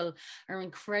people are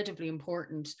incredibly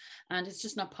important, and it's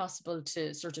just not possible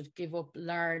to sort of give up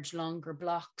large, longer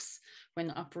blocks when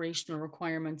operational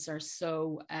requirements are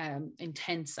so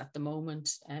intense at the moment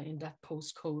in that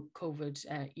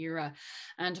post-COVID era.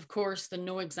 And of course, the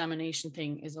no examination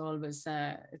thing is always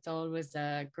it's always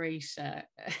a great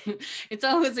it's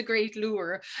always a great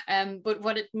lure. But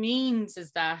what it means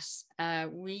is that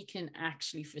we can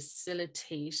actually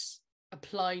facilitate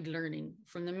applied learning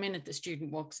from the minute the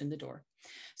student walks in the door.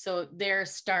 So they're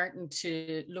starting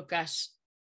to look at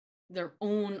their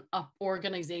own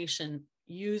organization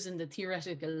using the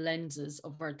theoretical lenses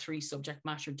of our 3 subject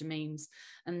matter domains,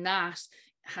 and that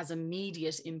has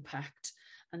immediate impact.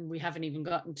 And we haven't even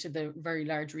gotten to the very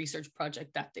large research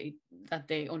project that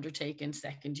they undertake in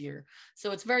second year.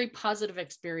 So it's a very positive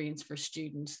experience for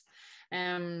students.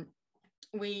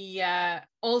 We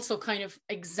also kind of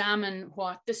examine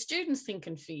what the students think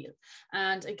and feel.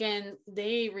 And again,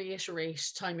 they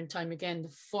reiterate time and time again,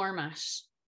 the format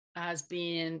as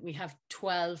being, we have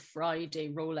 12 Friday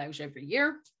rollout every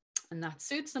year. And that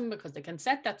suits them because they can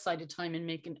set that side of time and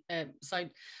make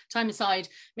time aside,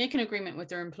 make an agreement with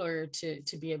their employer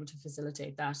to be able to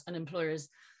facilitate that. And employers,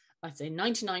 I'd say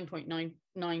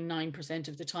 99.999%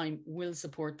 of the time will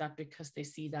support that because they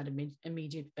see that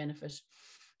immediate benefit.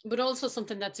 But also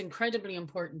something that's incredibly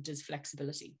important is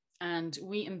flexibility. and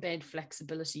we embed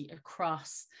flexibility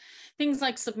across things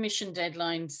like submission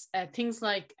deadlines, things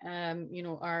like,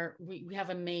 we have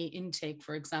a May intake,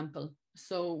 for example.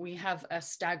 So we have a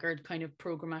staggered kind of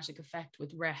programmatic effect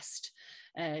with rest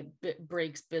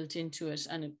breaks built into it,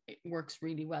 and it works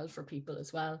really well for people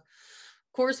as well.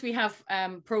 Of course, we have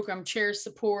program chair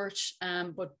support,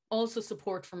 but also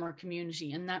support from our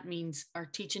community. And that means our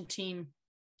teaching team,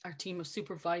 our team of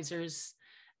supervisors,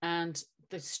 and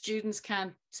the students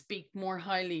can't speak more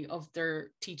highly of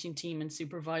their teaching team and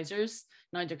supervisors.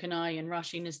 Neither can I, and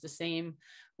Roisin is the same.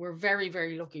 We're very,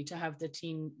 very lucky to have the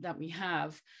team that we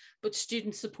have, but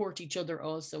students support each other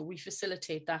also. We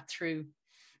facilitate that through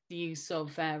the use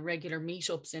of regular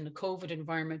meetups in a COVID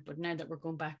environment, but now that we're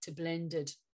going back to blended,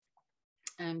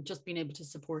 just being able to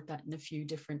support that in a few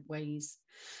different ways.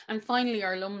 And finally,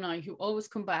 our alumni, who always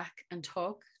come back and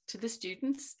talk to the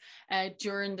students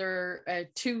during their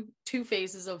two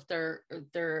phases of their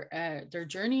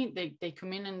journey. They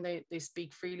come in and they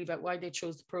speak freely about why they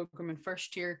chose the program. In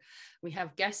first year, we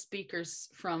have guest speakers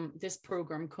from this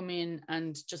program come in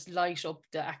and just light up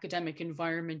the academic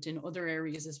environment in other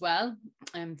areas as well,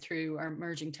 through our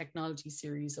emerging technology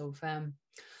series of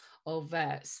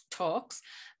talks.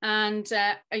 And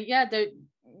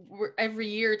every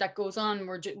year that goes on,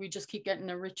 we just keep getting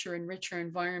a richer and richer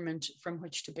environment from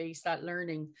which to base that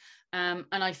learning. And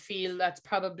I feel that's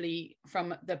probably,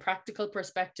 from the practical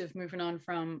perspective, moving on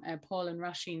from Paul and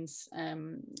Roisin's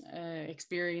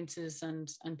experiences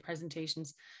and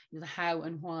presentations, the how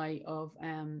and why of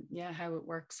how it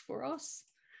works for us.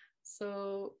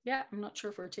 So yeah, I'm not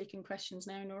sure if we're taking questions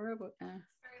now, Nora, but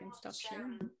can stop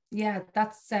sharing. Yeah,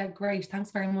 that's great.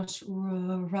 Thanks very much,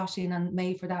 Roisin and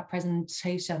May, for that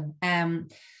presentation.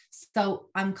 So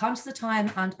I'm conscious of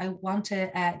time, and I want to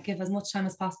give as much time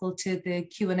as possible to the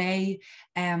Q&A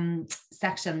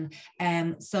section.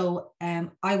 So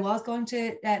I was going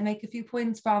to make a few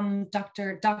points from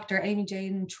Dr. Amy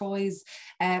Jane Troy's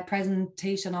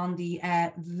presentation on the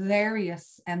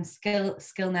various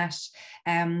Skillnet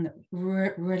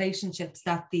relationships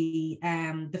that the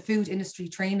food industry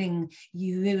training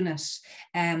unit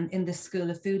in the School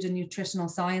of Food and Nutritional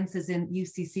Sciences in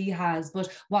UCC has. But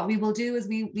what we will do is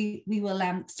we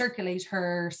will circulate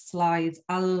her slides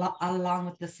along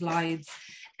with the slides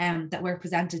that were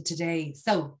presented today.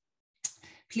 So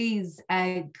please,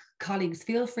 colleagues,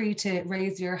 feel free to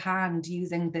raise your hand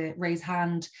using the raise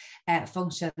hand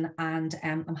function, and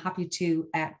I'm happy to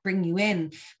bring you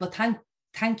in. But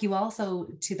thank you also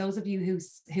to those of you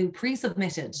who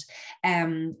pre-submitted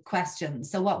questions.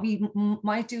 So what we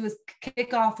might do is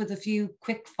kick off with a few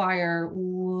quick fire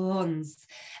ones.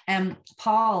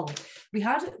 Paul, we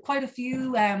had quite a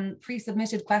few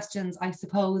pre-submitted questions, I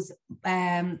suppose,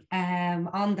 on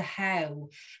the how.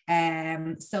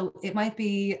 So it might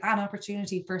be an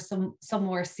opportunity for some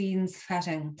more scene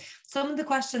setting. Some of the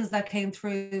questions that came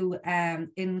through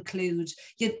include,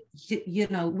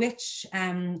 which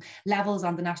levels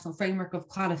on the National Framework of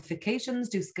Qualifications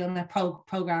do Skillnet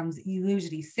programs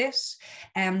usually sit?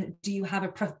 Do you have a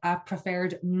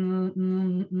preferred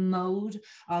mode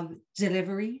of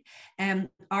delivery?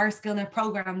 Are Skillnet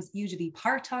programs usually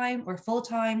part-time or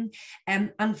full-time?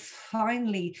 And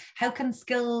finally, how can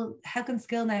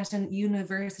Skillnet and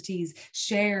universities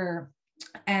share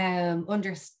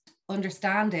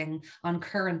understanding on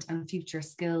current and future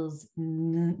skills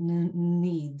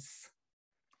needs?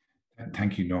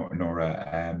 Thank you,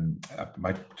 Nora. I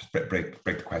might just break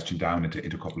the question down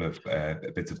into a couple of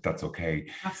bits, if that's okay.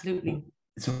 Absolutely.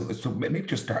 So maybe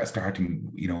just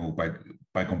starting,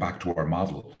 by going back to our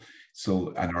model,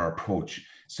 and our approach.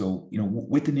 So,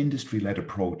 with an industry-led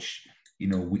approach,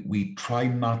 we try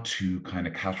not to kind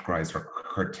of categorize or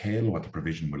curtail what the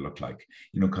provision will look like,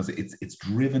 because it's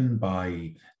driven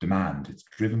by demand, it's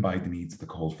driven by the needs of the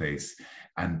coalface,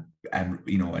 and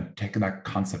taking that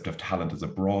concept of talent as a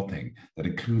broad thing that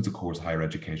includes, of course, higher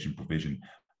education provision,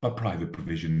 but private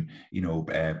provision,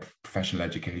 professional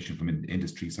education from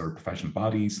industries or professional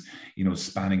bodies,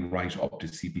 spanning right up to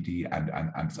CPD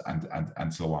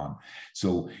and so on.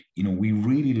 So, we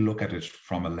really look at it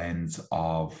from a lens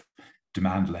of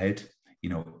demand-led,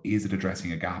 is it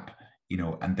addressing a gap?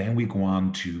 And then we go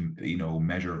on to,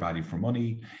 measure value for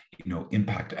money,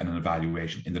 impact and an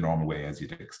evaluation in the normal way, as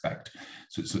you'd expect.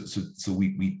 So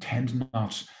we tend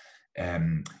not,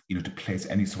 to place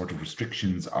any sort of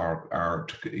restrictions or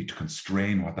to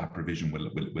constrain what that provision will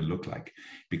look like,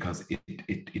 because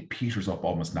it peters up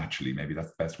almost naturally. Maybe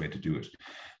that's the best way to do it.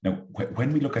 Now,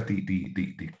 when we look at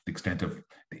the extent of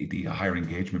the higher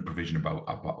engagement provision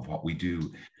of what we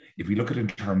do, if we look at it in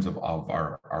terms of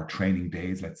our training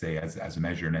days, let's say, as a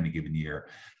measure in any given year,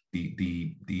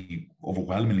 the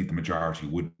overwhelmingly the majority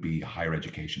would be higher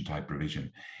education type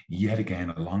provision. Yet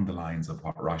again, along the lines of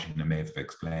what Roisin and Maeve have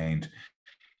explained,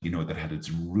 that had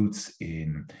its roots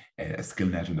in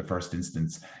Skillnet in the first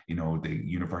instance. The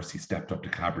university stepped up to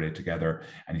collaborate together,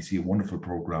 and you see a wonderful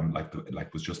program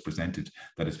like was just presented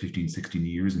that is 15, 16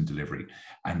 years in delivery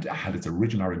and had its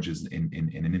original origins in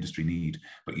an industry need.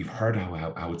 But you've heard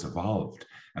how it's evolved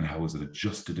and how has it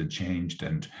adjusted and changed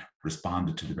and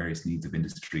responded to the various needs of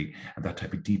industry, and that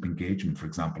type of deep engagement, for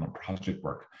example, on project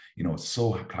work,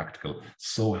 so practical,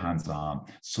 so hands-on,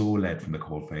 so led from the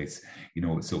coalface,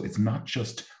 so it's not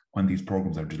just when these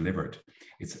programs are delivered,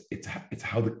 it's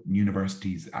how the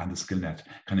universities and the Skillnet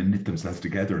kind of knit themselves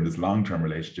together in this long-term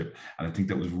relationship. And I think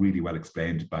that was really well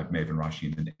explained by Maeve and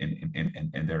Roisin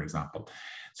in their example.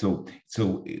 So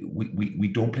we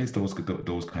don't place those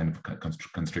kind of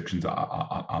constrictions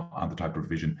on the type of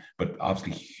provision, but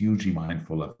obviously hugely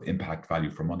mindful of impact,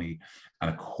 value for money, and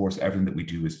of course everything that we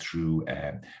do is through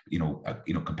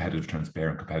competitive,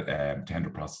 transparent tender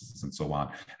processes and so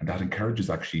on, and that encourages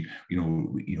actually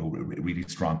really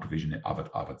strong provision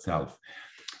of itself.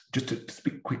 Just to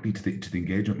speak quickly to the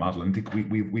engagement model, I think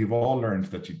we've all learned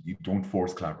that you don't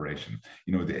force collaboration.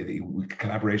 The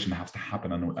collaboration has to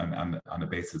happen on a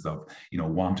basis of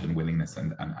want and willingness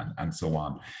and so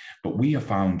on. But we have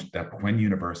found that when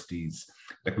universities,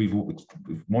 like we've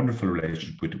wonderful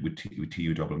relationship with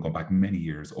TU Dublin going back many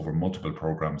years over multiple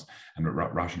programs, and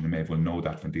Roisin and Maeve will know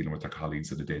that from dealing with their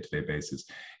colleagues on a day-to-day basis.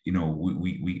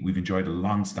 We've enjoyed a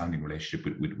long-standing relationship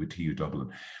with TU Dublin.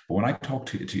 But when I talk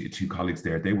to colleagues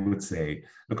there, they would say,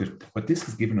 look, what this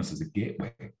has given us is a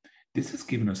gateway. This has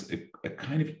given us a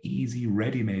kind of easy,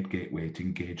 ready-made gateway to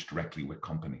engage directly with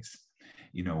companies.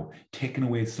 Taking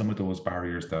away some of those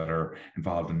barriers that are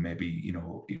involved in maybe,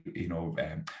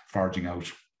 forging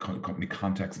out company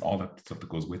context and all that stuff that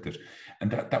goes with it. And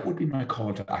that would be my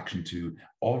call to action to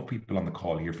all people on the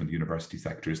call here from the university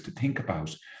sector, is to think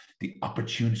about the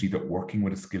opportunity that working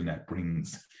with a Skillnet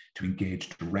brings to engage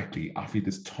directly, offer you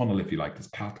this tunnel, if you like, this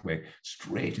pathway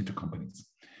straight into companies.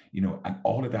 And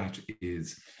all of that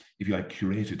is, if you like,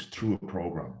 curated through a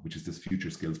program, which is this Future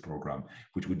Skills program,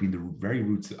 which would be in the very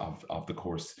roots of the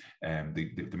course,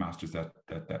 the masters that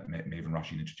Maeve and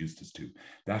Roisin introduced us to.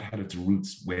 That had its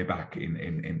roots way back in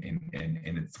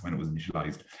its when it was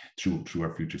initialized through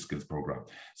our Future Skills program.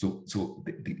 So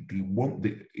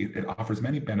it offers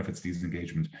many benefits to these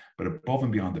engagement, but above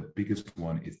and beyond, the biggest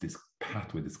one is this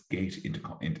pathway, this gate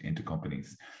into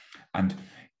companies. And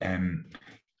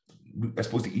I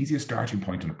suppose the easiest starting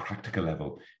point on a practical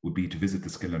level would be to visit the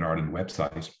Skillnet Ireland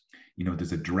website.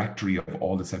 There's a directory of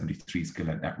all the 73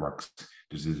 Skillnet networks.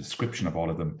 There's a description of all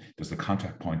of them. There's the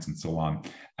contact points and so on.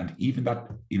 And even that,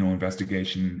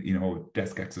 investigation,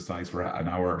 desk exercise for an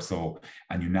hour or so,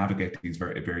 and you navigate these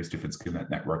various different Skillnet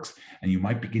networks, and you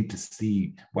might begin to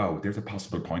see, wow, there's a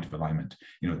possible point of alignment.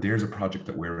 There's a project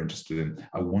that we're interested in.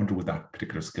 I wonder would that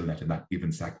particular Skillnet in that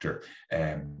given sector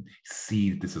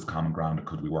see this as common ground, and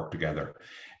could we work together?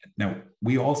 Now,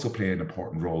 we also play an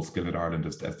important role, Skillnet Ireland,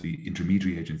 as the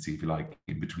intermediary agency, if you like,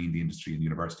 in between the industry and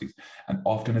universities. And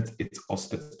often it's us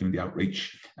that's doing the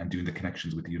outreach and doing the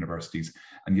connections with the universities.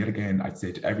 And yet again, I'd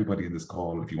say to everybody in this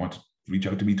call, if you want to reach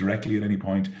out to me directly at any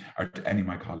point, or to any of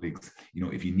my colleagues,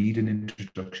 if you need an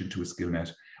introduction to a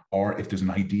Skillnet, or if there's an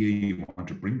idea you want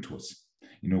to bring to us,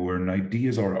 we're an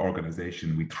ideas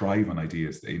organization. We thrive on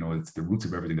ideas. It's the roots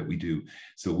of everything that we do.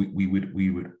 So we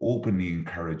would openly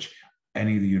encourage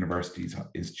any of the universities,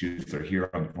 institutes that are here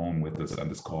on the phone with us, on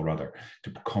this call rather,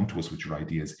 to come to us with your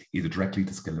ideas, either directly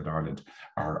to Skillnet Ireland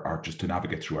or just to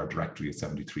navigate through our directory of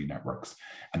 73 networks.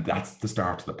 And that's the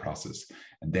start of the process.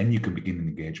 And then you can begin an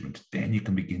engagement. Then you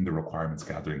can begin the requirements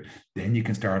gathering. Then you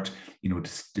can start,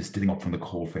 distilling up from the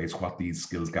coalface what these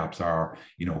skills gaps are,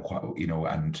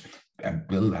 and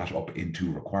build that up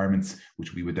into requirements,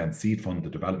 which we would then seed fund the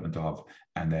development of.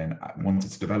 And then once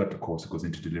it's developed, of course, it goes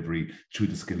into delivery through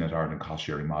the Skillnet Ireland cost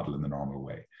sharing model in the normal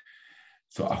way.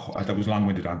 So that was a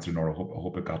long-winded answer, Nora. I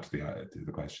hope it got to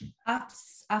the question.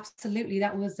 Absolutely.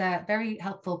 That was very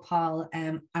helpful, Paul.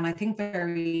 And I think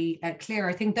very clear.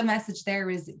 I think the message there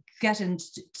is get in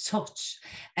touch.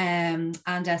 And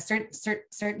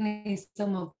certainly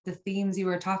some of the themes you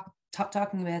were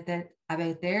talking about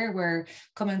there were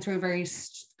coming through very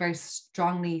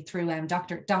strongly through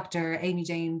Dr. Amy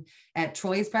Jane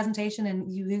Troy's presentation in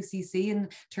UCC in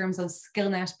terms of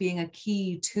Skillnet being a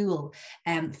key tool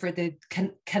for the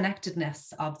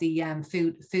connectedness of the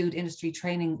food industry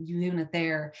training unit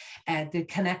there, the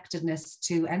connectedness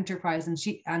to enterprise, and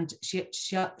she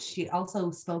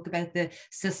also spoke about the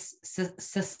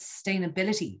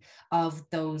sustainability of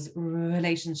those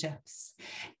relationships.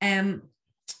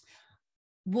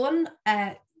 One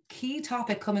key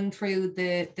topic coming through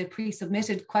the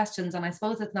pre-submitted questions, and I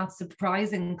suppose it's not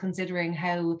surprising considering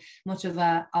how much of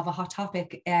a hot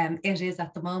topic it is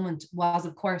at the moment, was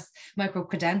of course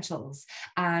micro-credentials,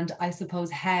 and I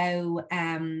suppose how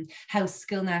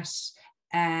Skillnet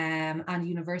and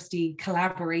university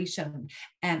collaboration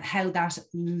and how that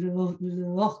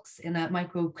looks in a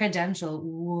micro-credential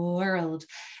world.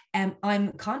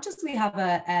 I'm conscious we have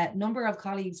a number of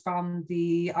colleagues from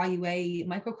the IUA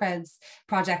Microcreds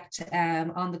project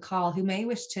on the call who may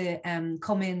wish to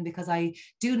come in, because I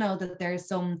do know that there's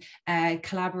some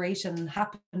collaboration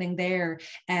happening there.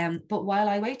 But while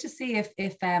I wait to see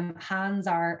if hands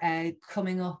are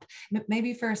coming up,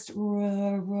 maybe first,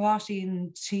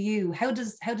 Roisin, to you, how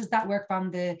does that work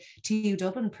from the TU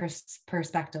Dublin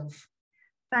perspective?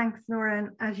 Thanks, Nora. And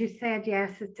as you said,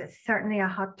 yes, it's certainly a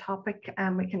hot topic,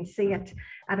 and we can see it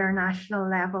at our national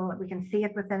level. We can see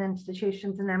it within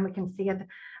institutions, and then we can see it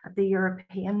at the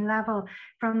European level.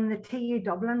 From the TU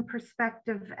Dublin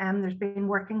perspective, there's been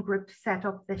working groups set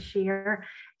up this year.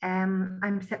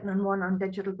 I'm sitting on one on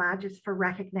digital badges for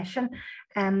recognition,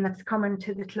 that's coming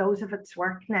to the close of its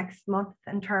work next month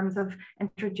in terms of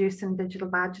introducing digital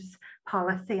badges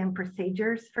policy and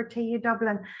procedures for TU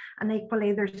Dublin. And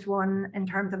equally, there's one in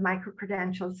terms of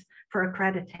micro-credentials for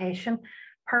accreditation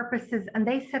purposes, and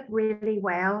they sit really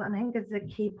well, and I think is a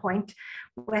key point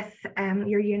with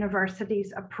your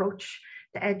university's approach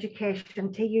to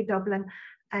education. TU Dublin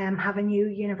have a new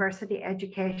university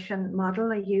education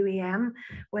model, a UEM,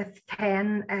 with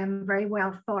 10 very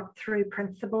well thought through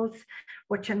principles,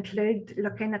 which include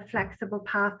looking at flexible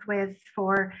pathways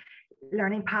for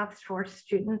learning paths for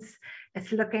students.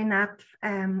 It's looking at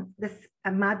this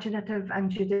imaginative and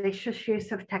judicious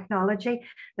use of technology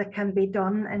that can be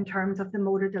done in terms of the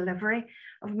mode of delivery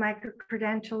of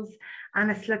micro-credentials.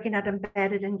 And it's looking at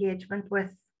embedded engagement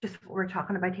with just what we're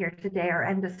talking about here today, our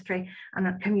industry and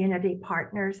our community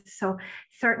partners. So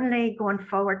certainly going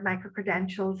forward,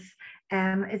 micro-credentials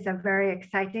is a very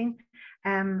exciting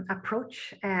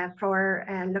approach for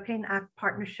looking at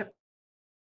partnership.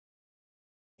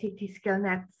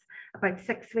 Skillnet about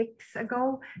 6 weeks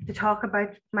ago to talk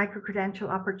about micro-credential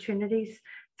opportunities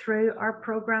through our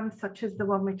programs, such as the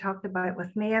one we talked about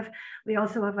with Maeve. We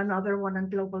also have another one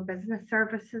on global business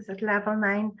services at level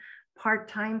 9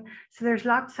 part-time. So there's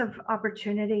lots of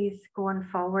opportunities going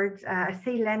forward. I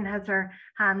see Lynn has her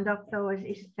hand up though, as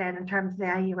she said, in terms of the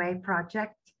IUA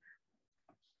project.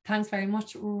 Thanks very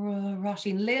much,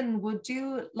 Roisin. Lynn, would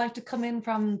you like to come in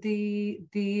from the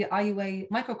IUA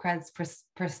Microcreds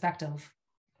perspective?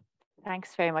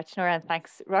 Thanks very much, Nora, and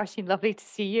thanks, Roisin. Lovely to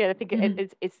see you. I think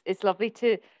it's lovely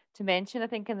to mention, I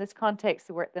think, in this context,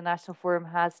 the work the National Forum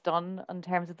has done in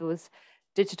terms of those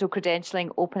digital credentialing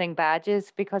opening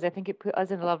badges, because I think it put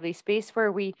us in a lovely space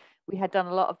where we had done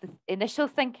a lot of the initial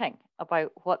thinking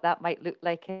about what that might look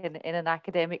like in an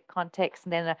academic context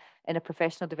and then in a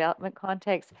professional development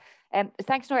context.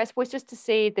 Thanks, Nora. I suppose just to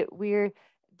say that we're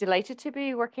delighted to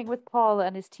be working with Paul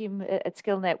and his team at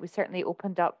Skillnet. We certainly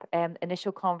opened up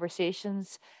initial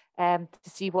conversations to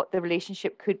see what the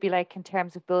relationship could be like in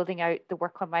terms of building out the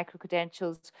work on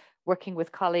micro-credentials, working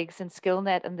with colleagues in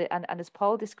Skillnet, and as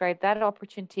Paul described, that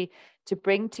opportunity to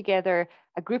bring together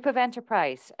a group of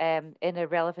enterprise in a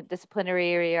relevant disciplinary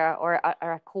area or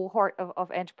a cohort of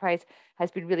enterprise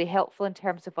has been really helpful in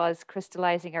terms of us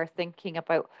crystallizing our thinking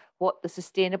about what the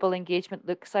sustainable engagement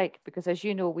looks like. Because as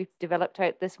you know, we've developed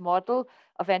out this model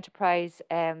of enterprise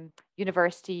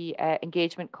university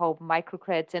engagement called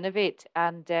Microcreds Innovate,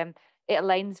 and it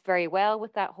aligns very well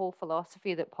with that whole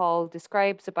philosophy that Paul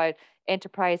describes about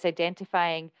enterprise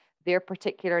identifying their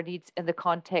particular needs in the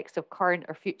context of current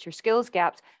or future skills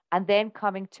gaps, and then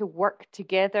coming to work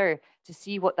together to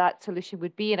see what that solution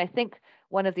would be. And I think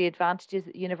one of the advantages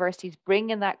that universities bring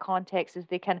in that context is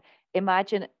they can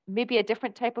imagine maybe a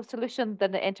different type of solution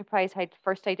than the enterprise had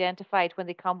first identified when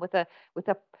they come with a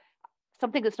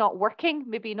something that's not working,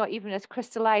 maybe not even as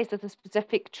crystallized as a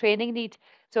specific training need.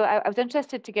 So I was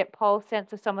interested to get Paul's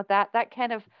sense of some of that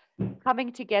kind of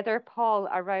coming together, Paul,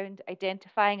 around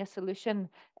identifying a solution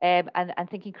and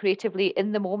thinking creatively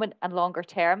in the moment and longer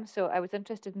term. So I was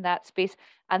interested in that space.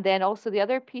 And then also the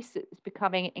other piece that is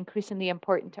becoming increasingly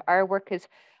important to our work is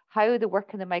how the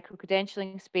work in the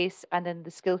micro-credentialing space and in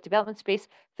the skills development space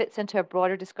fits into a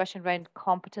broader discussion around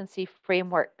competency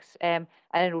frameworks. And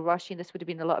I know, Roisin, this would have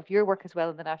been a lot of your work as well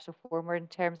in the National Forum in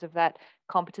terms of that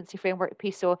competency framework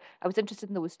piece. So I was interested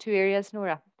in those two areas,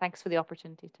 Nora. Thanks for the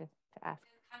opportunity to ask.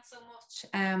 Thanks so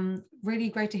much. Really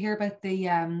great to hear about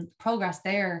the progress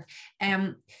there.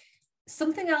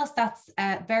 Something else that's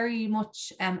very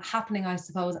much happening, I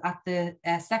suppose, at the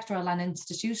sectoral and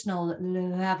institutional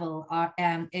level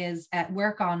is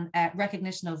work on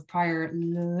recognition of prior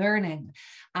learning.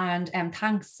 And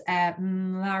thanks,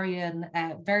 Marion,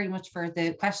 very much for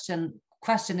the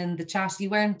question in the chat. You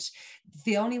weren't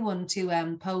the only one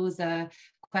to pose a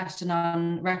question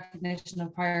on recognition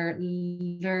of prior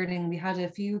learning. We had a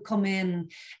few come in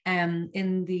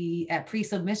the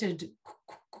pre-submitted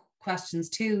questions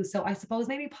too. So I suppose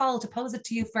maybe, Paul, to pose it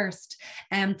to you first,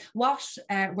 what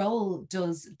role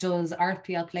does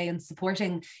RPL play in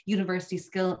supporting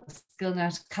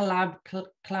University-Skillnet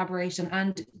collaboration,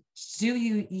 and do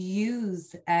you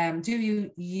use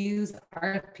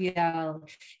RPL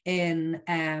in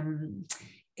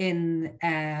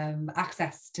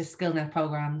access to Skillnet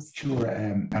programs? Sure.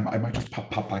 I might just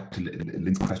pop back to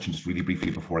Lynn's question just really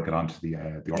briefly before I get on to the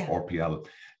RPL.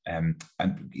 And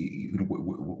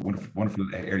wonderful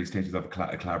early stages of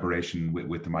collaboration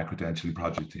with the micro-credentialing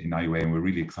project in IUA, and we're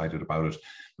really excited about it.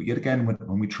 But yet again,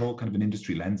 when we throw kind of an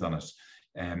industry lens on it,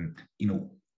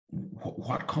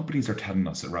 what companies are telling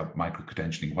us around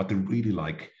micro-credentialing, what they really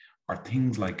like, are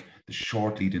things like the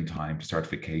short lead-in time to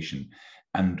certification.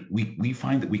 And we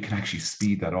find that we can actually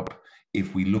speed that up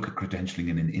if we look at credentialing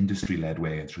in an industry-led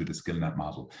way and through the Skillnet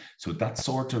model. So that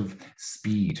sort of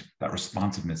speed, that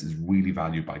responsiveness is really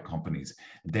valued by companies.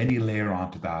 Then you layer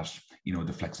onto that,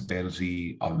 the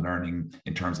flexibility of learning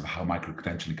in terms of how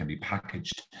micro-credentialing can be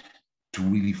packaged to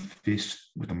really fit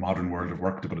with the modern world of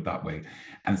work, to put it that way.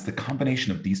 And it's the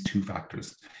combination of these two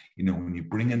factors. When you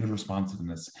bring in the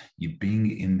responsiveness, you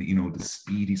bring in the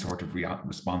speedy sort of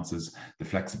responses, the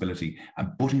flexibility,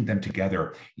 and putting them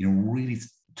together, really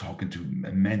talking to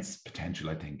immense potential,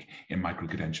 I think, in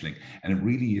micro-credentialing. And it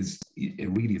really is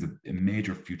a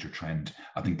major future trend,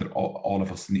 I think, that all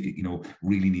of us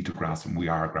really need to grasp, and we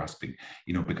are grasping,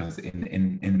 because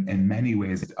in many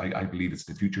ways, I believe it's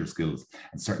the future of skills,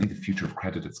 and certainly the future of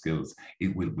credited skills.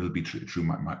 It will be through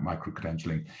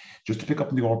micro-credentialing. Just to pick up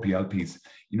on the RPL piece,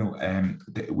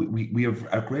 we have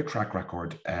a great track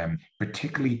record,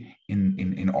 particularly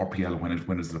in RPL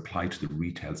when it's applied to the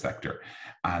retail sector,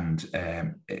 and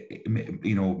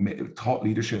thought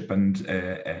leadership, and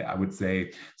I would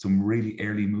say some really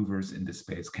early movers in this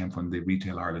space came from the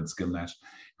Retail Ireland Skillnet,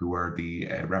 who are the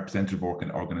representative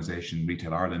organisation,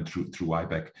 Retail Ireland, through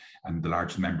IBEC, and the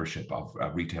largest membership of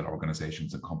retail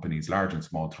organisations and companies, large and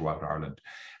small, throughout Ireland.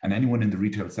 And anyone in the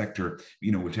retail sector,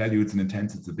 will tell you it's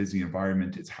a busy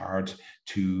environment. It's hard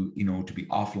to be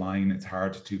offline. It's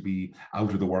hard to be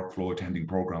out of the workflow, attending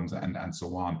programs, and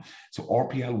so on. So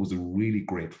RPL was a really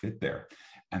great fit there.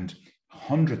 And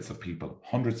hundreds of people,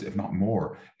 hundreds, if not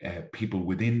more, people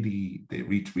within the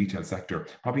retail sector,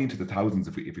 probably into the thousands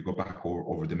if we go back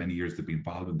over the many years they've been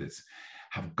involved in this,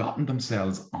 have gotten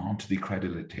themselves onto the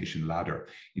accreditation ladder,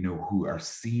 who are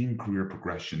seeing career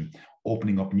progression,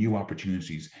 opening up new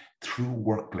opportunities through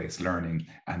workplace learning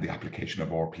and the application of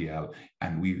RPL.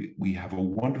 And we have a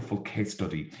wonderful case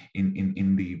study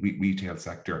in the retail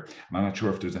sector. And I'm not sure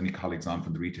if there's any colleagues on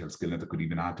from the Retail Skillnet that could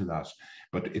even add to that,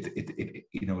 but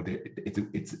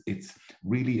it's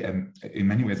really in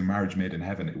many ways a marriage made in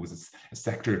heaven. It was a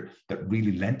sector that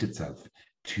really lent itself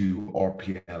to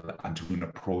RPL and to an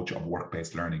approach of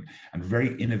work-based learning, and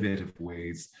very innovative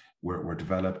ways were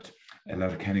developed.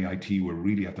 Letterkenny IT were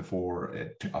really at the fore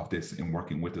of this in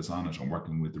working with us on it and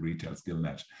working with the Retail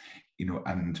Skillnet,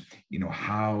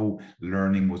 how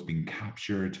learning was being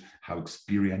captured, how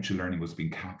experiential learning was being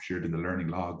captured in the learning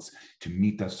logs to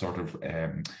meet that sort of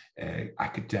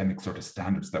academic sort of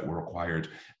standards that were required,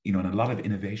 and a lot of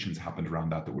innovations happened around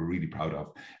that we're really proud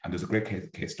of. And there's a great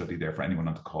case study there for anyone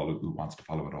on the call who wants to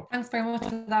follow it up. Thanks very much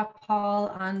for that,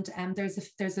 Paul. And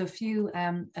there's a few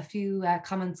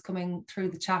comments coming through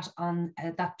the chat on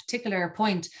that particular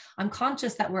point. I'm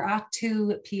conscious that we're at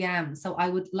 2 p.m, so I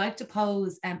would like to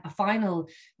pose a final final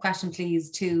question,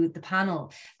 please, to the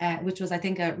panel, which was, I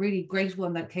think, a really great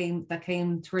one that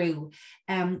came through.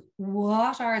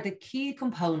 What are the key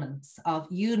components of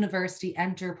university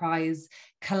enterprise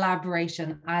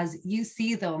collaboration as you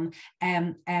see them,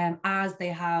 as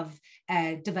they have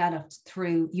developed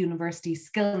through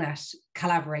University-Skillnet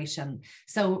collaboration?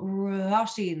 So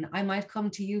Roisin, I might come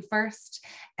to you first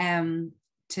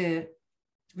to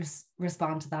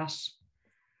respond to that.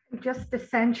 Just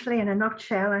essentially, in a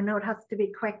nutshell, I know it has to be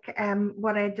quick,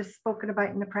 what I just spoken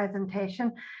about in the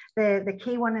presentation, the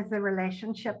key one is the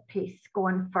relationship piece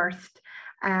going first.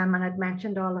 And I'd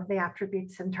mentioned all of the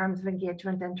attributes in terms of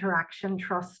engagement, interaction,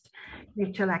 trust,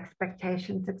 mutual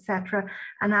expectations, etc.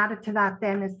 And added to that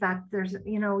then is that there's,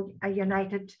 you know, a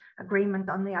united agreement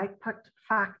on the output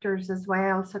factors as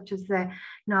well, such as the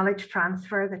knowledge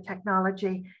transfer, the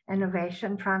technology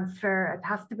innovation transfer. It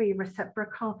has to be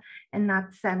reciprocal in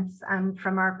that sense. And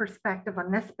from our perspective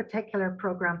on this particular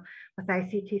program with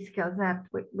ICT-Skillnet,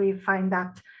 we find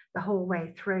that the whole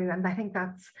way through. And I think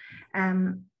that's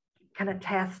kind of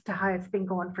test to how it's been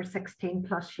going for 16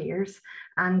 plus years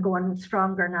and going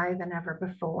stronger now than ever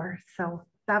before. So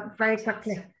that very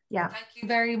quickly. Yeah. Thank you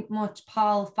very much,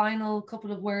 Paul. Final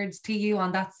couple of words to you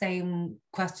on that same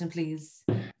question, please.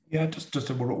 Yeah,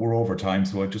 we're over time,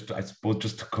 so I suppose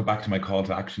just to go back to my call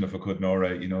to action, if I could,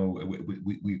 Nora. You know,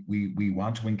 we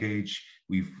want to engage.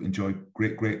 We've enjoyed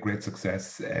great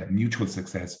success, mutual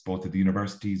success, both at the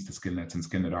universities, the Skillnets and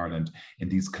Skillnet Ireland, in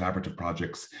these collaborative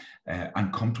projects,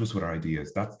 and come to us with our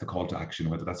ideas. That's the call to action,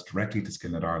 whether that's directly to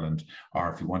Skillnet Ireland,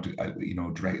 or if you want to, you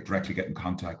know, directly get in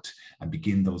contact and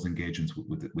begin those engagements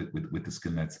with the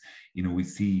Skillnets. You know, we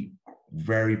see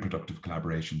very productive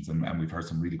collaborations, and we've heard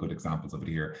some really good examples of it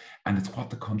here. And it's what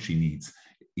the country needs.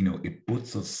 You know, it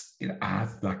puts us, it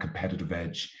adds that competitive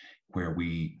edge where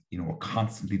we, you know, are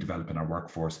constantly developing our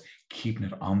workforce, keeping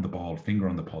it on the ball, finger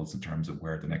on the pulse in terms of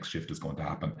where the next shift is going to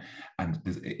happen. And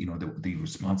this, you know, the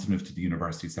responsiveness to the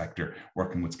university sector,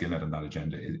 working with Skillnet on that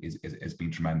agenda has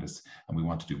been tremendous, and we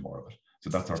want to do more of it. So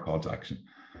that's our call to action.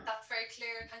 That's very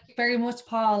clear. Thank you very much,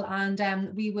 Paul.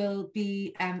 And we will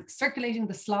be circulating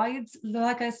the slides,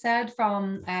 like I said,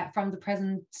 from the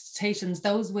presentations.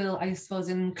 Those will, I suppose,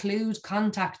 include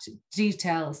contact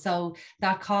details. So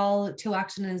that call to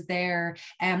action is there.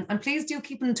 And please do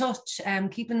keep in touch.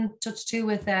 Keep in touch too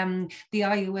with the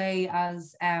IUA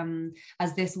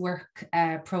as this work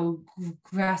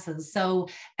progresses. So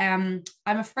I'm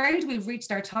afraid we've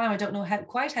reached our time. I don't know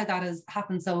quite how that has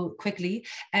happened so quickly.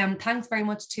 Thanks very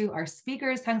much to our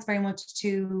speakers. Thanks very much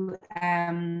to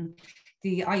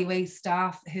the IUA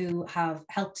staff who have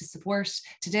helped to support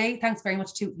today. Thanks very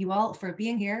much to you all for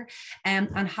being here. And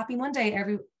happy Monday,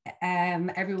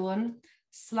 everyone.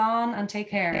 Slán and take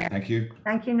care. Thank you.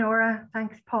 Thank you, Nora.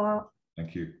 Thanks, Paul.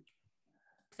 Thank you.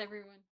 Thanks, everyone.